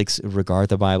Catholics regard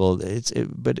the Bible.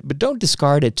 But don't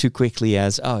discard it too quickly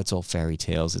as, oh, it's all fairy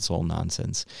tales, it's all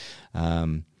nonsense.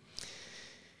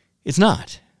 It's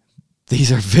not.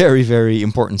 These are very, very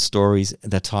important stories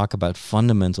that talk about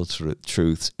fundamental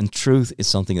truths, and truth is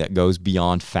something that goes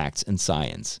beyond facts and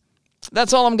science.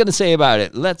 That's all I'm going to say about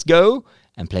it. Let's go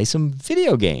and play some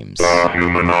video games. The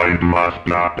humanoid must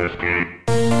not escape.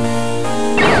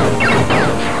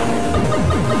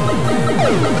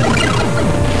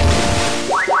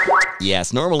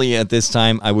 Yes, normally at this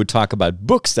time I would talk about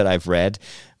books that I've read,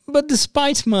 but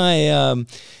despite my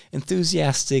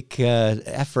enthusiastic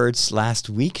efforts last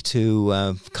week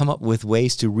to come up with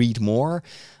ways to read more,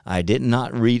 I did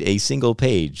not read a single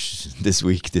page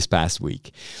this past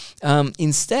week.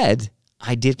 Instead,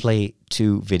 I did play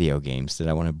 2 video games that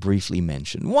I want to briefly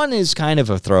mention. One is kind of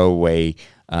a throwaway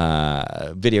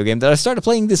video game that I started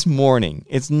playing this morning.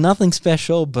 It's nothing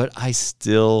special, but I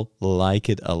still like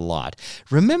it a lot.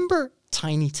 Remember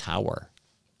Tiny Tower?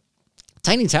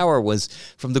 Tiny Tower was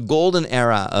from the golden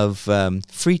era of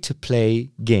free-to-play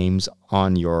games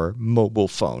on your mobile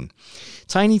phone.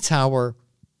 Tiny Tower,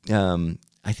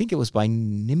 I think it was by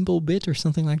Nimblebit or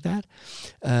something like that.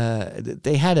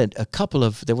 They had a couple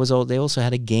of. They also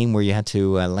had a game where you had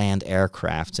to land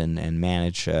aircraft and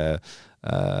manage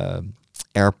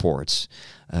airports.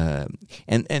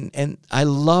 And I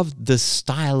loved the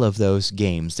style of those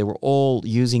games. They were all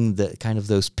using the kind of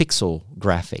those pixel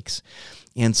graphics,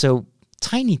 and so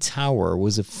Tiny Tower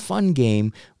was a fun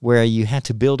game where you had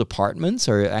to build apartments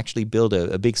or actually build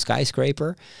a big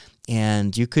skyscraper,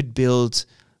 and you could build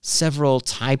several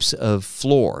types of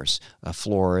floors. A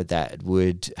floor that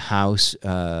would house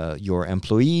your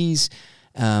employees,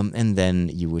 and then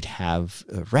you would have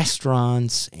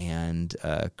restaurants and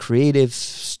creative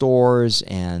stores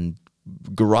and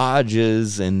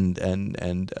garages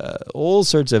and all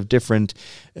sorts of different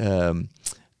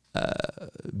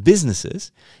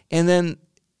businesses. And then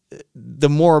the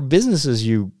more businesses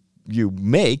you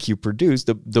produce,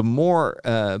 the more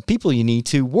people you need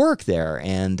to work there,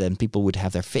 and then people would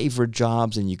have their favorite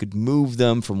jobs, and you could move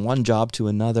them from one job to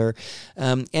another.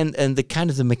 And the kind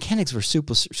of the mechanics were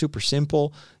super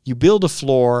simple. You build a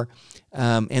floor,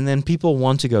 and then people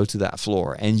want to go to that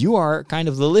floor, and you are kind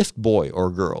of the lift boy or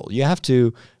girl. You have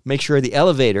to make sure the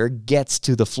elevator gets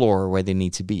to the floor where they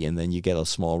need to be, and then you get a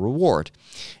small reward.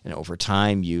 And over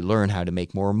time, you learn how to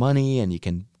make more money, and you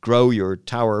can grow your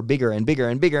tower bigger and bigger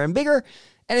and bigger and bigger,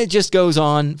 and it just goes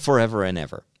on forever and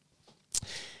ever.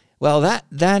 Well,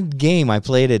 that game, I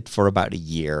played it for about a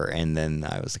year, and then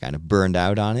I was kind of burned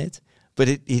out on it. But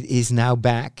it is now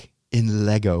back in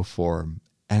Lego form,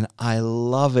 and I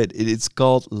love it. It's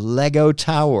called Lego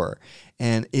Tower,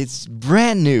 and it's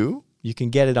brand new. You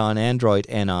can get it on Android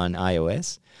and on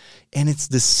iOS, and it's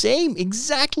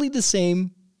exactly the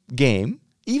same game,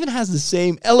 even has the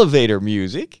same elevator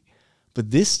music, but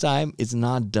this time it's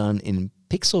not done in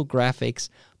pixel graphics,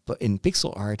 but in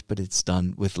pixel art, but it's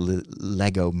done with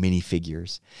Lego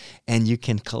minifigures. And you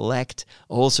can collect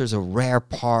all sorts of rare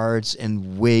parts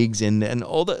and wigs and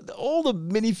all the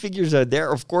minifigures are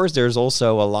there. Of course, there's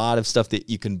also a lot of stuff that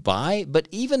you can buy, but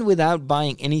even without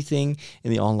buying anything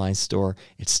in the online store,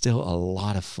 it's still a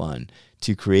lot of fun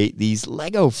to create these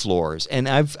Lego floors. And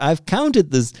I've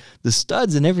counted the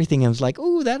studs and everything. I was like,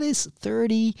 oh, that is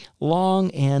 30 long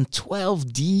and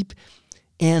 12 deep.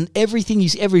 And every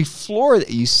floor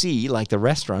that you see, like the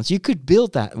restaurants, you could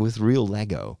build that with real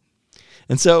Lego.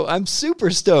 And so I'm super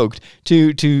stoked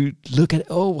to look at,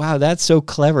 oh, wow, that's so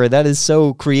clever. That is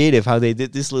so creative how they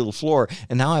did this little floor.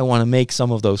 And now I want to make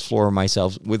some of those floors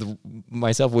myself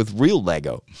with real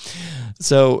Lego.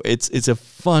 So it's a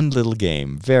fun little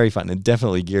game, very fun, and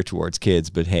definitely geared towards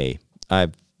kids. But hey,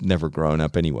 I've never grown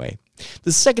up anyway.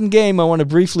 The second game I want to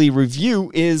briefly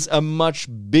review is a much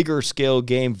bigger scale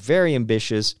game, very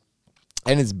ambitious,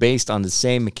 and it's based on the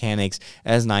same mechanics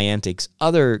as Niantic's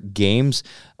other games,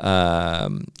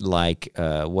 like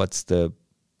what's the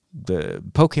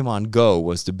Pokemon Go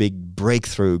was the big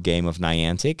breakthrough game of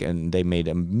Niantic, and they made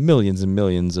millions and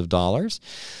millions of dollars,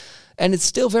 and it's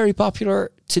still very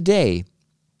popular today.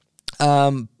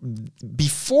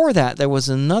 Before that, there was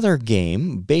another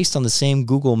game based on the same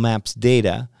Google Maps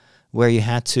data where you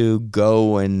had to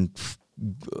go and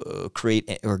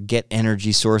create or get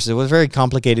energy sources. It was a very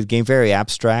complicated game, very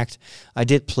abstract. I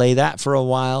did play that for a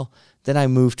while. Then I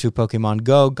moved to Pokemon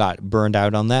Go, got burned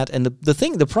out on that. And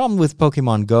the problem with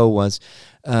Pokemon Go was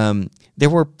there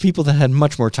were people that had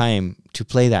much more time to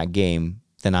play that game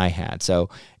than I had. So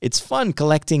it's fun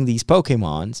collecting these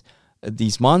Pokemons,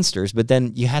 these monsters, but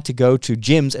then you had to go to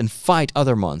gyms and fight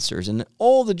other monsters. And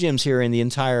all the gyms here in the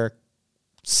entire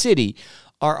city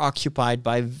are occupied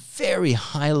by very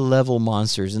high-level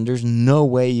monsters, and there's no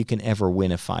way you can ever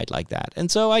win a fight like that.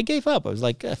 And so I gave up. I was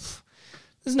like, this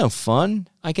is no fun.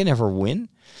 I can never win.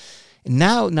 And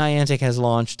now Niantic has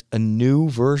launched a new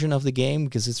version of the game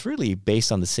because it's really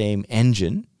based on the same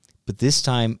engine, but this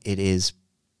time it is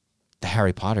the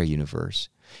Harry Potter universe.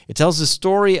 It tells the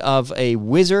story of a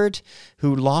wizard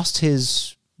who lost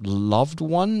his loved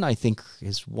one, I think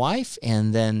his wife,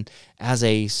 and then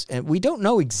and we don't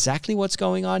know exactly what's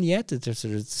going on yet.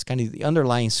 It's kind of the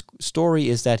underlying story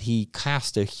is that he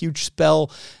cast a huge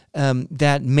spell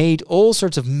that made all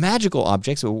sorts of magical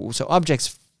objects, so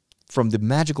objects from the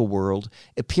magical world,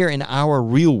 appear in our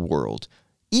real world,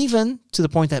 even to the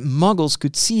point that muggles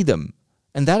could see them.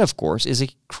 And that, of course, is a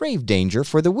grave danger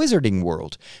for the wizarding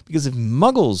world, because if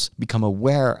muggles become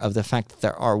aware of the fact that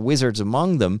there are wizards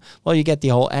among them, well, you get the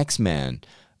whole X-Men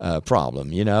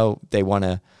problem. You know, they want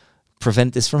to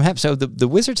prevent this from happening. So the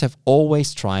wizards have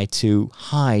always tried to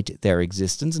hide their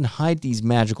existence and hide these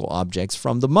magical objects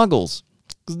from the muggles.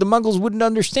 because the Muggles wouldn't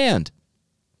understand.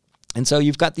 And so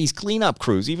you've got these cleanup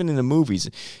crews, even in the movies,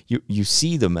 you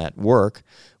see them at work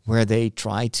where they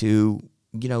try to,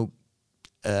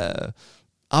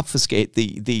 obfuscate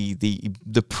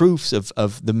the proofs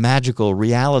of the magical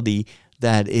reality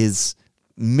that is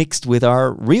mixed with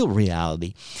our real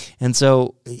reality. And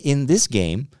so in this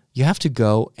game, you have to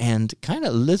go and kind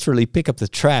of literally pick up the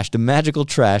trash, the magical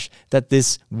trash that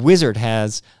this wizard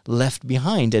has left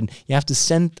behind. And you have to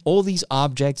send all these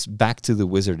objects back to the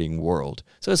wizarding world.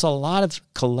 So it's a lot of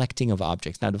collecting of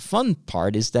objects. Now, the fun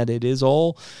part is that it is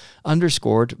all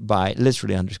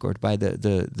literally underscored by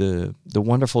the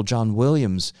wonderful John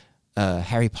Williams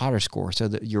Harry Potter score. So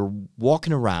that you're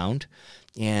walking around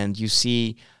and you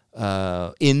see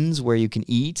inns where you can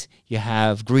eat. You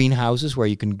have greenhouses where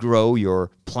you can grow your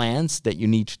plants that you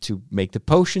need to make the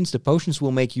potions. The potions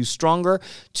will make you stronger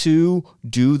to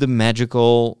do the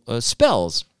magical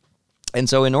spells. And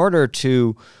so in order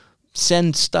to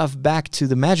send stuff back to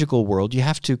the magical world, you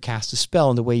have to cast a spell.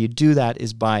 And the way you do that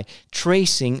is by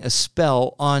tracing a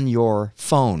spell on your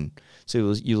phone.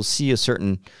 So you'll see a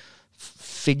certain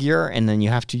figure, and then you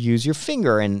have to use your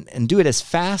finger and do it as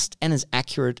fast and as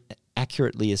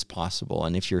accurately as possible.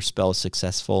 And if your spell is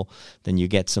successful, then you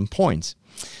get some points.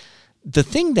 The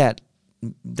thing that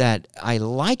I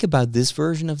like about this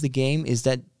version of the game is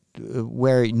that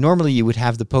where normally you would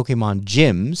have the Pokemon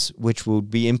gyms, which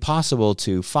would be impossible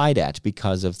to fight at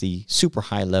because of the super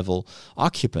high level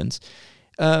occupants,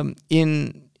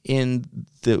 in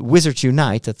the Wizards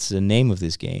Unite, that's the name of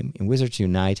this game, in Wizards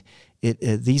Unite,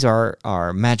 these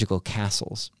are magical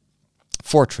castles,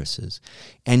 fortresses,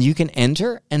 and you can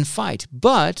enter and fight,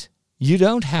 but you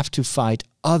don't have to fight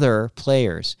other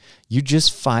players. You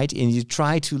just fight and you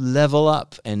try to level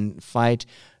up and fight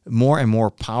more and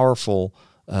more powerful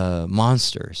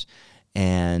monsters.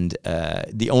 And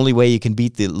the only way you can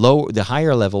beat the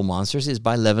higher level monsters is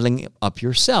by leveling up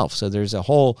yourself. So there's a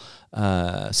whole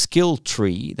skill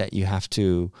tree that you have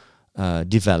to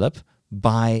develop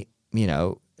by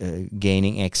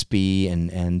gaining XP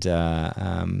and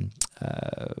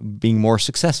being more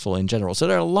successful in general. So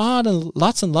there are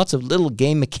lots and lots of little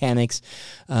game mechanics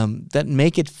that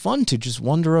make it fun to just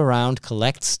wander around,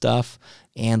 collect stuff,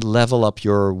 and level up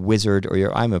your wizard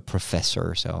or I'm a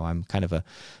professor, so I'm kind of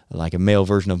like a male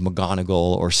version of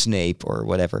McGonagall or Snape or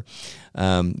whatever.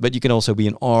 But you can also be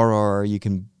an Auror. You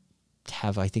can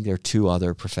have, I think there are 2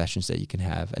 other professions that you can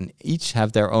have, and each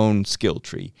have their own skill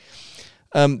tree.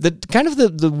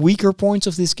 The weaker points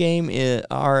of this game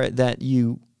are that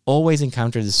you always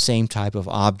encounter the same type of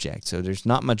object, so there's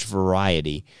not much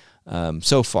variety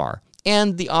so far.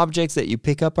 And the objects that you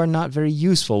pick up are not very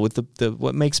useful. With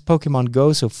what makes Pokemon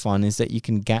Go so fun is that you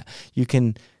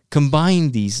can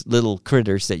combine these little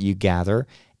critters that you gather,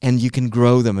 and you can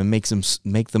grow them and make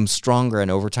them stronger.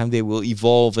 And over time, they will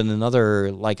evolve in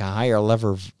another, like a higher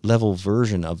level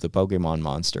version of the Pokemon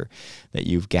monster that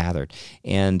you've gathered.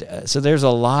 And so there's a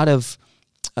lot of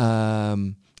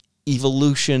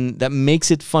evolution that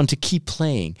makes it fun to keep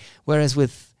playing. Whereas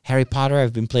with Harry Potter,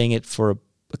 I've been playing it for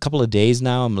a couple of days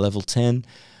now. I'm level 10.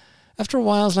 After a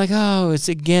while, it's like, it's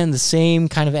again the same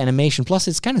kind of animation. Plus,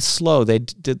 it's kind of slow.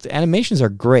 The animations are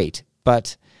great,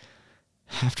 but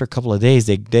after a couple of days,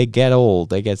 they get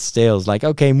old. They get stale. It's like,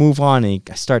 okay, move on. And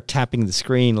I start tapping the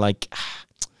screen like,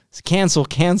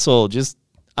 cancel. Just,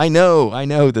 I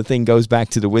know the thing goes back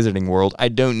to the wizarding world. I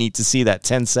don't need to see that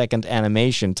 10-second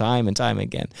animation time and time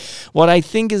again. What I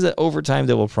think is that over time,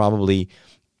 they will probably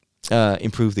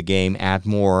improve the game, add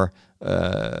more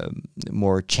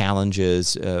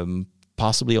challenges,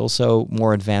 possibly also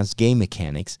more advanced game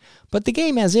mechanics. But the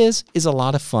game as is a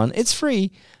lot of fun. It's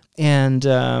free, and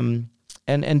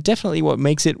definitely what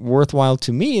makes it worthwhile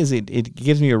to me is it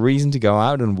gives me a reason to go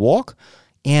out and walk,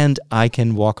 and I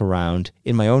can walk around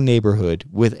in my own neighborhood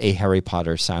with a Harry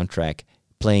Potter soundtrack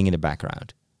playing in the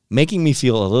background, making me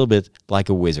feel a little bit like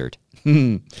a wizard.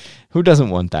 Who doesn't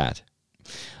want that?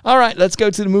 All right, let's go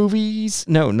to the movies.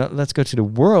 Let's go to the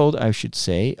world, I should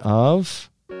say, of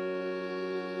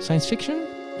science fiction?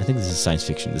 I think this is science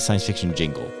fiction, the science fiction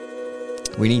jingle.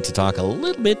 We need to talk a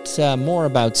little bit more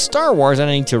about Star Wars, and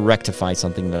I need to rectify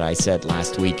something that I said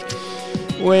last week,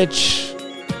 which,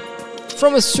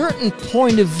 from a certain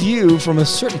point of view, from a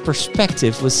certain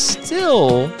perspective, was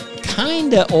still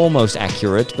kind of almost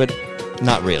accurate, but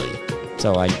not really.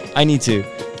 So I need to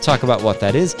talk about what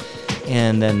that is.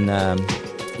 And then,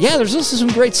 there's also some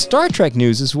great Star Trek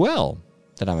news as well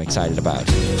that I'm excited about.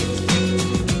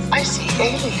 I see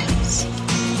aliens.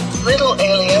 Little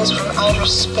aliens from outer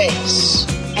space.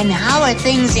 And how are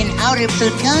things in outer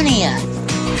Plutonia?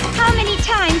 How many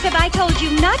times have I told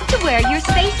you not to wear your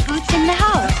space boots in the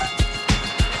house?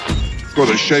 Go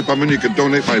to shape I'm in, you can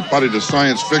donate my body to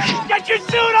science fiction. Get your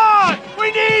suit on! We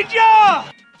need you!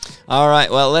 All right,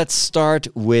 well, let's start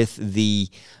with the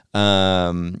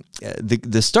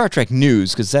Star Trek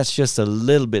news, because that's just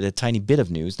a tiny bit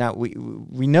of news. Now,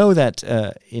 we know that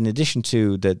in addition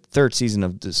to the third season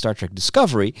of the Star Trek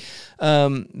Discovery,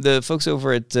 the folks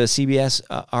over at CBS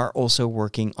are also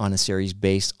working on a series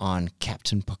based on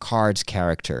Captain Picard's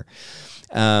character.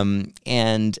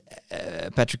 And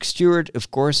Patrick Stewart,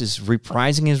 of course, is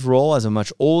reprising his role as a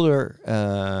much older,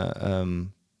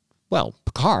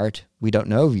 Picard. We don't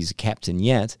know if he's a captain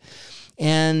yet.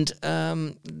 And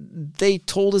they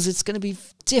told us it's going to be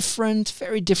different,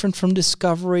 very different from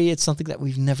Discovery. It's something that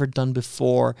we've never done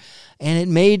before, and it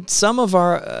made some of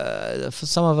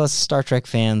us Star Trek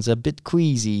fans a bit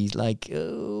queasy. Like,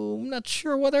 oh, I'm not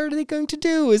sure what are they going to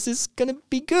do. Is this going to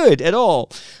be good at all?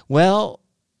 Well,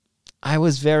 I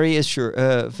was very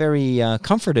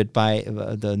comforted by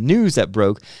the news that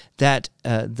broke that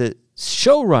the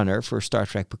showrunner for Star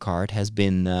Trek Picard has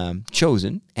been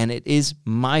chosen, and it is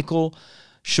Michael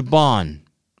Chabon.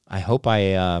 I hope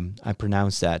I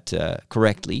pronounced that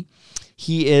correctly.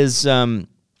 He is a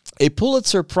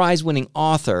Pulitzer Prize-winning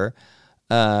author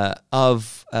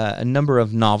of a number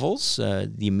of novels,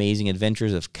 The Amazing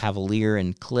Adventures of Cavalier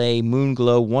and Clay,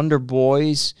 Moonglow, Wonder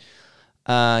Boys.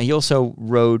 He also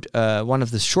wrote one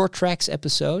of the Short Tracks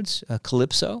episodes,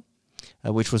 Calypso,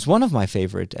 which was one of my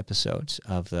favorite episodes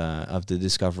of the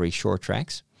Discovery Short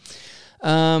Tracks.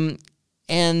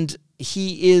 And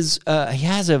he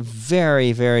has a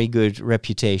very, very good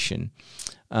reputation.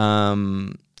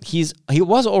 He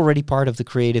was already part of the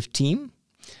creative team,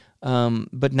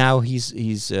 but now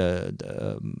he's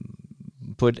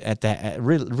put at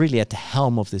really at the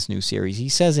helm of this new series. He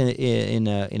says in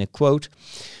a quote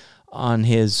on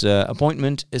his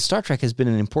appointment, Star Trek has been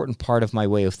an important part of my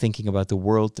way of thinking about the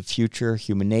world, the future,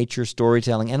 human nature,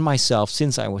 storytelling, and myself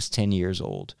since I was 10 years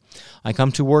old. I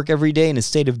come to work every day in a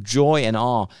state of joy and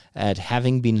awe at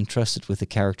having been entrusted with the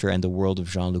character and the world of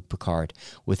Jean-Luc Picard,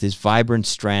 with his vibrant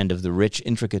strand of the rich,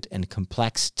 intricate, and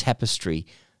complex tapestry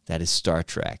that is Star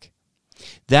Trek.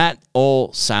 That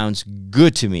all sounds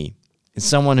good to me. As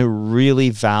someone who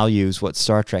really values what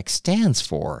Star Trek stands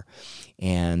for.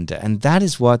 And that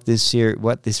is what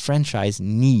this franchise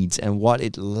needs, and what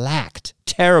it lacked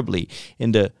terribly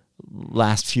in the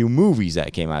last few movies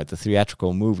that came out, the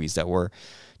theatrical movies that were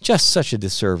just such a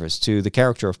disservice to the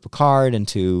character of Picard and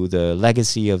to the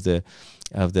legacy of the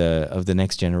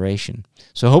next generation.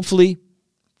 So hopefully,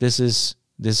 this is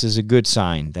a good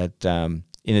sign that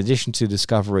in addition to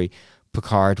Discovery,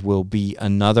 Picard will be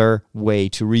another way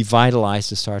to revitalize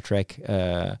the Star Trek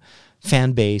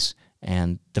fan base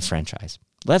and the franchise.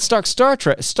 Let's talk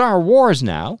Star Wars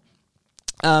now.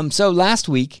 So last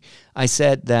week I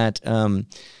said that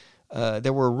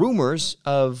there were rumors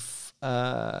of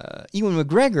Ewan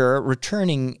McGregor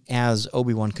returning as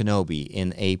Obi-Wan Kenobi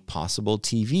in a possible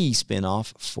TV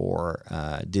spin-off for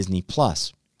Disney+.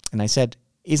 And I said,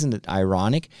 isn't it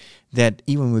ironic that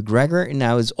Ewan McGregor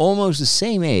now is almost the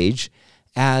same age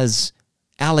as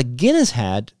Alec Guinness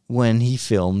had when he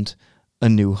filmed A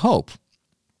New Hope?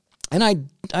 And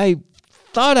I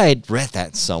thought I'd read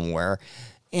that somewhere,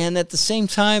 and at the same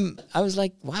time, I was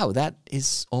like, wow, that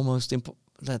is almost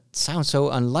that sounds so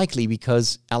unlikely,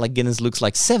 because Alec Guinness looks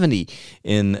like 70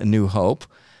 in A New Hope.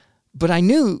 But I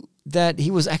knew that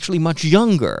he was actually much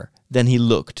younger than he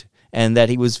looked, and that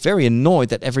he was very annoyed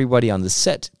that everybody on the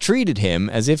set treated him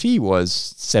as if he was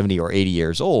 70 or 80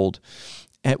 years old,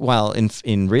 while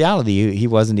in reality, he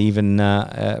wasn't even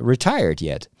retired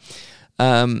yet.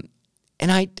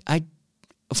 And I,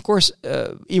 of course,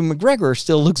 Ewan McGregor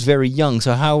still looks very young,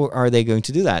 so how are they going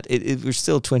to do that? We're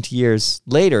still 20 years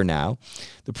later now.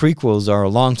 The prequels are a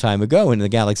long time ago in a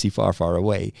galaxy far, far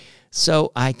away.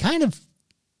 So I kind of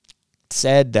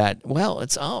said that, well,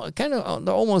 it's kind of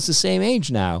almost the same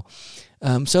age now.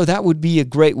 So that would be a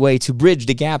great way to bridge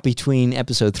the gap between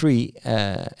Episode 3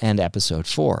 and Episode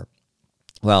 4.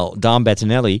 Well, Dom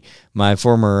Bettinelli, my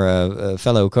former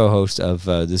fellow co-host of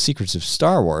The Secrets of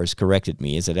Star Wars, corrected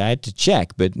me. He said I had to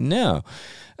check, but no.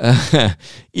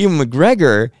 Ewan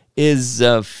McGregor is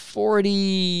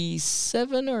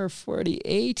 47 or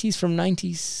 48. He's from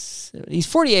 90s. He's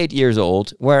 48 years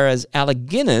old, whereas Alec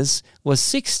Guinness was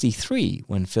 63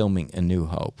 when filming A New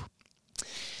Hope.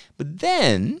 But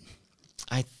then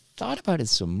I thought about it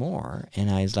some more,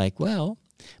 and I was like, well,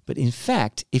 but in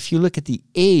fact, if you look at the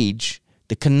age,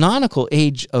 the canonical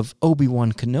age of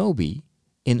Obi-Wan Kenobi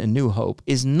in A New Hope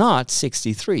is not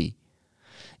 63.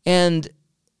 And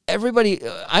everybody,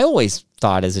 I always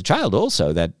thought as a child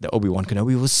also that Obi-Wan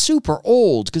Kenobi was super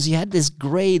old because he had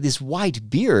this white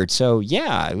beard. So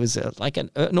yeah, it was like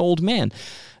an old man.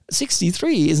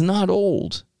 63 is not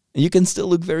old. You can still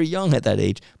look very young at that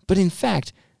age. But in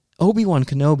fact, Obi-Wan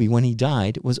Kenobi, when he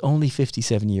died, was only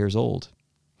 57 years old.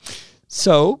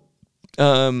 So,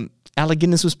 Alec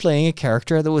Guinness was playing a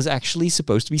character that was actually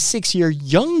supposed to be 6 years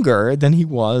younger than he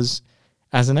was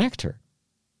as an actor.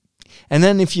 And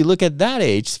then if you look at that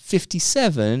age,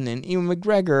 57, and Ewan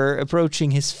McGregor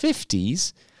approaching his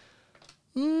 50s,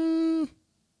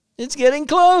 it's getting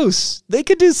close. They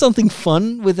could do something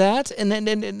fun with that.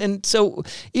 And so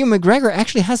Ewan McGregor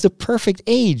actually has the perfect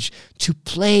age to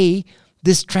play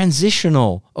this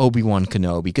transitional Obi-Wan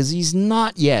Kenobi, because he's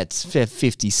not yet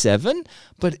 57,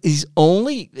 but he's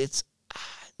only, it's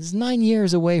 9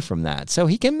 years away from that. So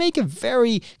he can make a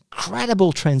very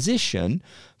credible transition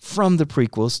from the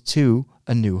prequels to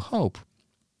A New Hope.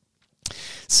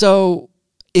 So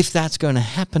if that's going to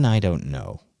happen, I don't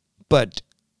know. But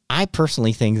I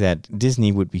personally think that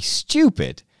Disney would be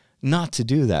stupid not to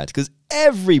do that, because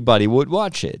everybody would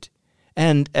watch it.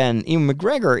 And Ewan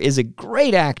McGregor is a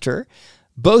great actor,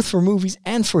 both for movies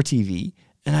and for TV,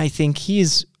 and I think he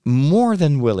is more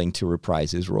than willing to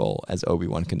reprise his role as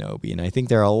Obi-Wan Kenobi. And I think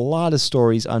there are a lot of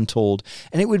stories untold,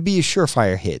 and it would be a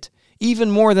surefire hit, even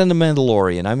more than The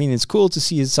Mandalorian. I mean, it's cool to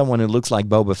see someone who looks like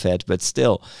Boba Fett, but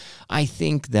still, I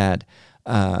think that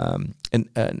an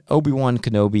Obi-Wan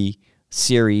Kenobi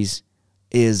series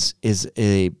is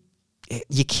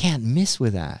you can't miss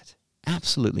with that.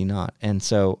 Absolutely not. And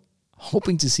so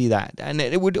hoping to see that. And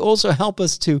it would also help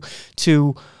us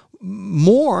to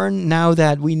mourn now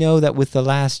that we know that with the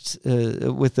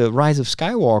with the Rise of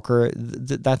Skywalker,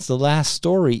 that's the last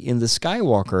story in the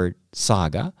Skywalker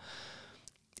saga.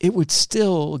 It would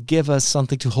still give us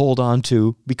something to hold on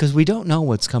to, because we don't know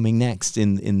what's coming next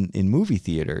in movie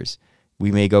theaters.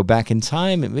 We may go back in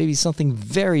time, it may be something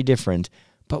very different,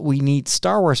 but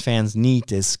Star Wars fans need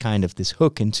this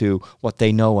hook into what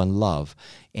they know and love.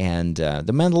 And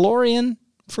The Mandalorian,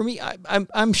 for me,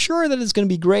 I'm sure that it's going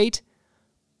to be great,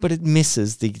 but it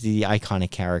misses the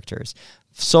iconic characters.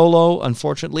 Solo,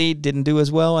 unfortunately, didn't do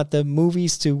as well at the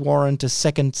movies to warrant a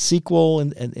second sequel in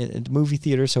the movie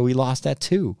theater, so we lost that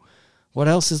too. What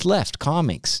else is left?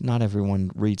 Comics. Not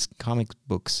everyone reads comic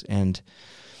books. And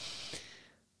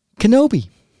Kenobi.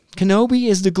 Kenobi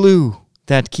is the glue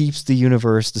that keeps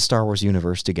the Star Wars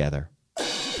universe together.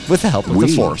 With the help of the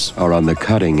Force. We are on the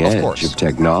cutting edge of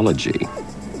technology.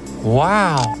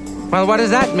 Wow. Well, what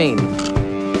does that mean?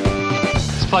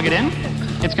 Let's plug it in.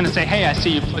 It's going to say, hey, I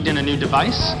see you plugged in a new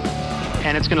device.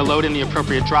 And it's going to load in the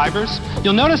appropriate drivers.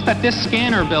 You'll notice that this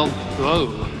scanner build... Whoa.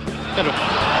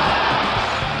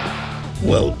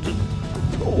 Well,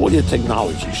 all your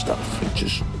technology stuff, it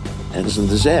just ends in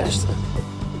disaster.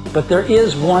 But there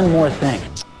is one more thing.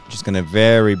 Just going to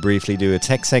very briefly do a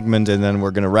tech segment, and then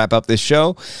we're going to wrap up this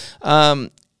show.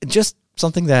 Just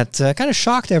something that kind of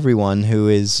shocked everyone who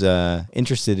is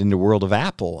interested in the world of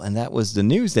Apple, and that was the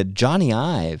news that Johnny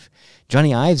Ives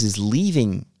is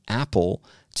leaving Apple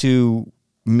to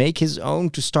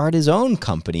start his own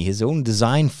company, his own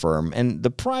design firm, and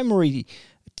the primary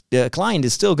client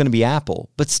is still going to be Apple,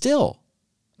 but still,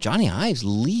 Johnny Ives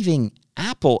leaving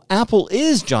Apple. Apple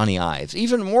is Johnny Ives,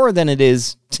 even more than it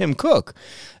is Tim Cook.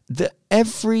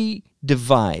 Every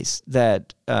device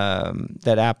that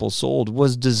Apple sold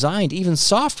was designed, even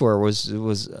software was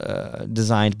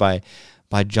designed by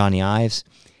Johnny Ives,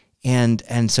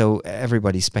 and so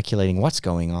everybody's speculating what's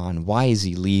going on, why is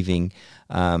he leaving,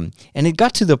 and it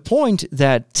got to the point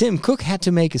that Tim Cook had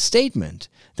to make a statement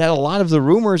that a lot of the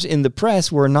rumors in the press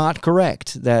were not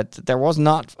correct, that there was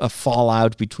not a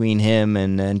fallout between him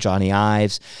and Johnny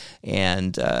Ives,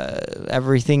 and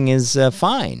everything is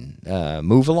fine.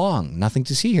 Move along. Nothing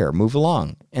to see here. Move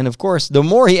along. And of course, the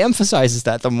more he emphasizes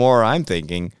that, the more I'm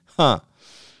thinking,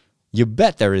 you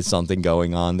bet there is something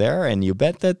going on there, and you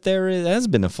bet that there has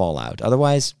been a fallout.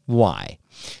 Otherwise, why?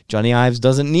 Johnny Ives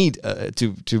doesn't need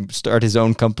to start his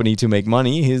own company to make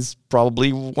money. He's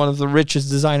probably one of the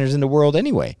richest designers in the world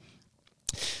anyway.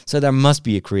 So there must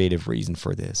be a creative reason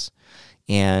for this.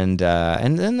 And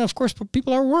then, of course,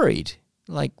 people are worried.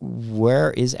 Like,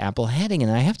 where is Apple heading?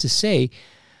 And I have to say,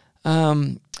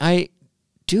 I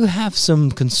do have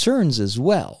some concerns as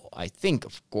well. I think,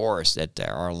 of course, that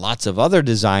there are lots of other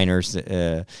designers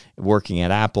working at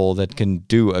Apple that can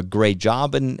do a great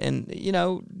job. And you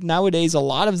know, nowadays, a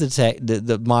lot of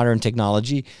the modern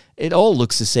technology, it all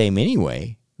looks the same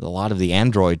anyway. A lot of the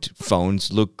Android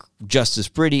phones look just as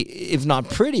pretty, if not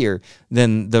prettier,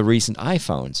 than the recent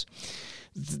iPhones.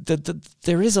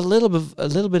 There is a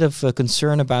little bit of a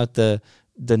concern about the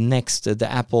the next,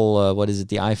 the Apple,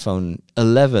 the iPhone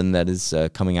 11 that is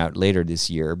coming out later this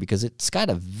year, because it's got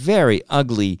a very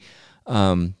ugly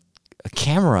a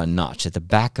camera notch at the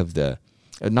back of the,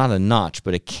 not a notch,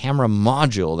 but a camera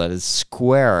module that is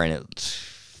square, and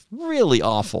it's really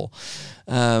awful.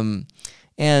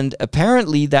 And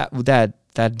apparently that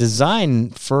design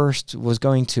first was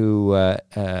going to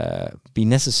be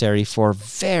necessary for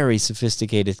very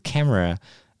sophisticated camera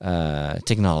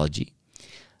technology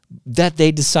that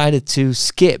they decided to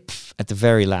skip at the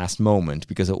very last moment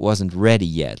because it wasn't ready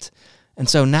yet. And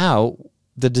so now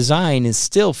the design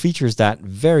still features that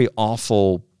very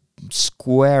awful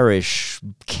squarish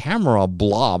camera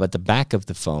blob at the back of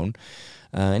the phone.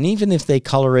 And even if they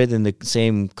color it in the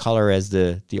same color as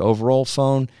the overall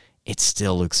phone, it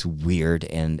still looks weird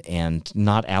and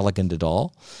not elegant at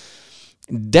all.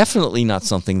 Definitely not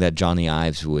something that Johnny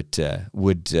Ives would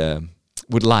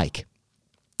like.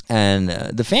 And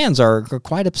the fans are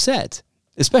quite upset,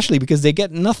 especially because they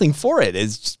get nothing for it.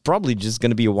 It's probably just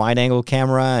going to be a wide-angle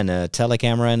camera and a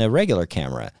telecamera and a regular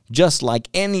camera, just like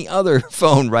any other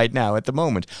phone right now at the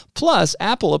moment. Plus,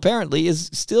 Apple apparently is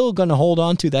still going to hold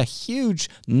on to that huge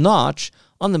notch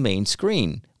on the main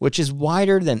screen, which is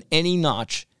wider than any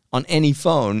notch on any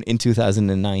phone in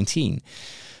 2019.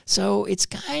 So it's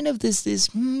kind of this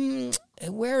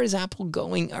where is Apple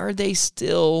going? Are they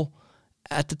still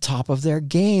at the top of their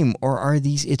game, or are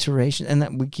these iterations, and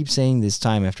that we keep saying this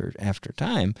time after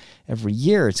time, every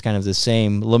year it's kind of the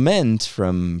same lament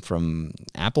from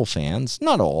Apple fans,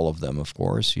 not all of them, of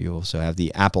course. You also have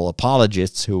the Apple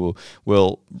apologists who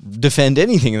will defend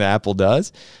anything that Apple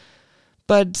does.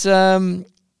 But I'm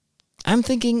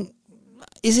thinking,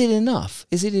 is it enough?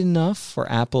 Is it enough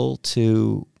for Apple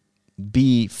to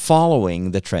be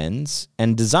following the trends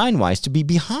and design-wise to be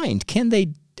behind? Can they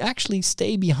actually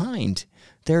stay behind?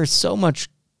 There's so much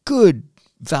good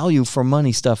value for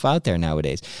money stuff out there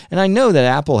nowadays. And I know that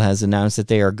Apple has announced that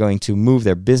they are going to move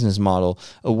their business model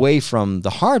away from the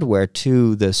hardware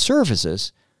to the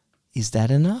services. Is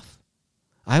that enough?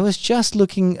 I was just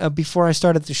looking before I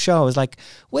started the show. I was like,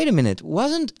 wait a minute,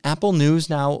 wasn't Apple News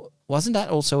now, wasn't that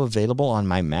also available on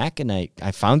my Mac? And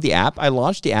I found the app, I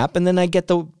launched the app, and then I get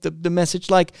the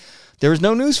message like, there's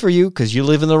no news for you because you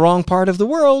live in the wrong part of the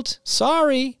world.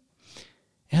 Sorry.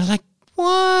 And I was like,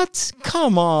 what?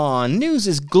 Come on. News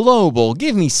is global.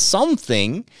 Give me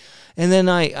something. And then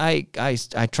I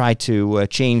tried to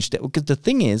change that. Because the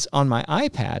thing is, on my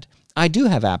iPad, I do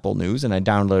have Apple News, and I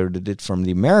downloaded it from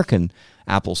the American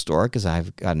Apple Store because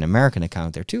I've got an American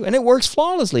account there too. And it works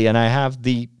flawlessly. And I have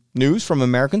the news from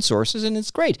American sources, and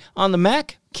it's great. On the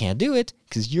Mac, can't do it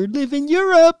because you live in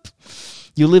Europe.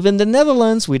 You live in the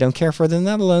Netherlands. We don't care for the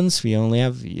Netherlands. We only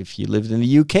have, if you lived in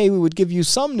the UK, we would give you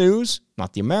some news,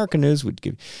 not the American news. We'd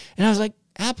give. And I was like,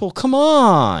 Apple, come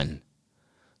on.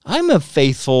 I'm a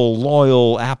faithful,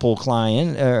 loyal Apple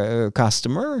client,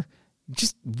 customer.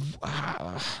 Just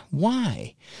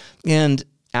why? And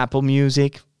Apple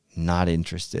Music, not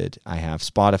interested. I have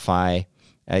Spotify.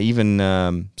 I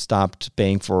even stopped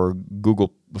paying for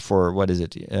Google, for what is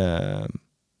it?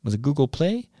 Was it Google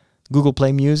Play? Google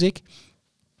Play Music.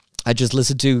 I just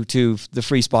listen to the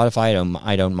free Spotify.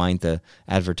 I don't mind the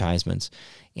advertisements,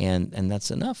 and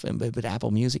that's enough. But Apple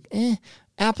Music,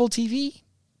 Apple TV,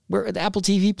 where the Apple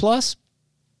TV Plus,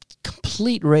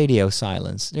 complete radio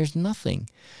silence. There's nothing.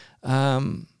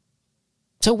 So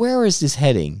where is this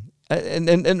heading?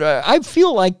 And I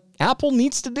feel like Apple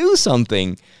needs to do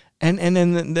something. And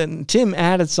then Tim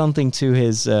added something to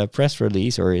his press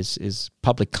release or his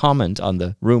public comment on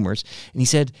the rumors, and he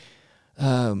said,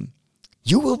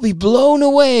 you will be blown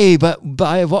away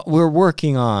by what we're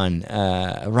working on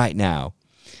right now.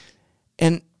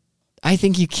 And I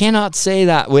think you cannot say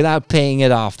that without paying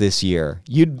it off this year.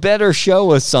 You'd better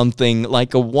show us something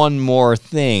like a one more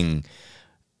thing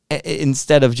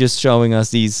instead of just showing us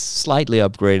these slightly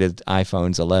upgraded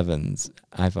iPhone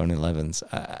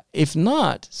 11s. If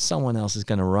not, someone else is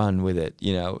going to run with it.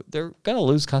 You know, they're going to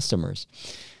lose customers.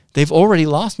 They've already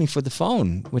lost me for the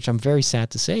phone, which I'm very sad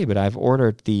to say, but I've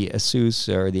ordered the Asus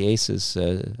or the Asus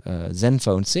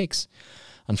Zenfone 6.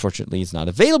 Unfortunately, it's not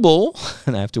available,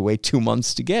 and I have to wait 2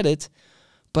 months to get it,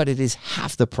 but it is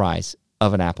half the price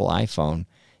of an Apple iPhone,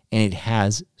 and it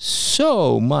has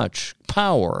so much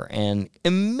power and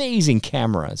amazing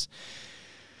cameras.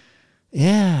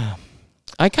 Yeah,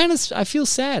 I feel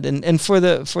sad, and for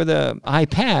the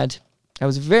iPad, I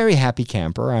was a very happy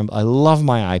camper. I love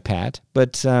my iPad,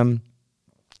 but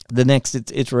the next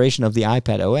iteration of the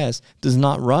iPad OS does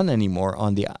not run anymore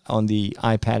on the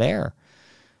iPad Air.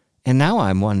 And now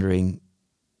I'm wondering,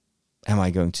 am I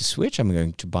going to switch? Am I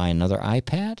going to buy another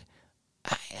iPad?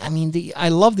 I mean, I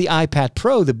love the iPad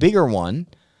Pro, the bigger one,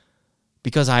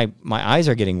 because my eyes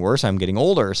are getting worse. I'm getting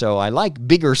older, so I like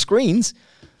bigger screens.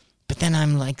 But then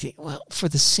I'm like, well, for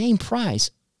the same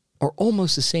price, or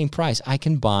almost the same price, I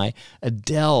can buy a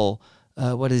Dell,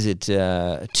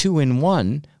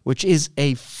 2-in-1, which is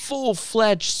a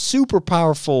full-fledged, super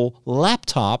powerful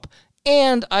laptop,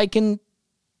 and I can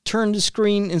turn the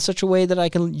screen in such a way that I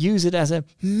can use it as a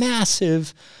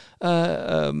massive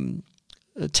tablet.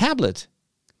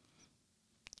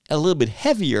 A little bit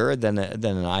heavier than an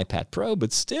iPad Pro,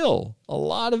 but still a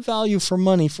lot of value for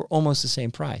money for almost the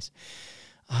same price.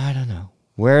 I don't know.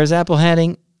 Where is Apple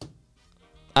heading?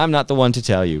 I'm not the one to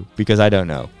tell you because I don't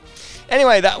know.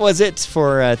 Anyway, that was it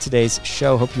for today's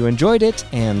show. Hope you enjoyed it.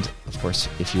 And, of course,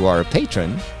 if you are a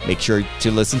patron, make sure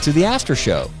to listen to the after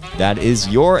show. That is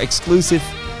your exclusive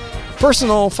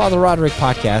personal Father Roderick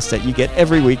podcast that you get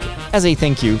every week as a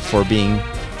thank you for being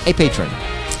a patron.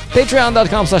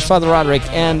 Patreon.com/Father Roderick.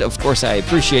 And, of course, I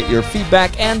appreciate your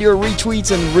feedback and your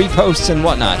retweets and reposts and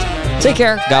whatnot. Take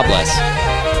care. God bless.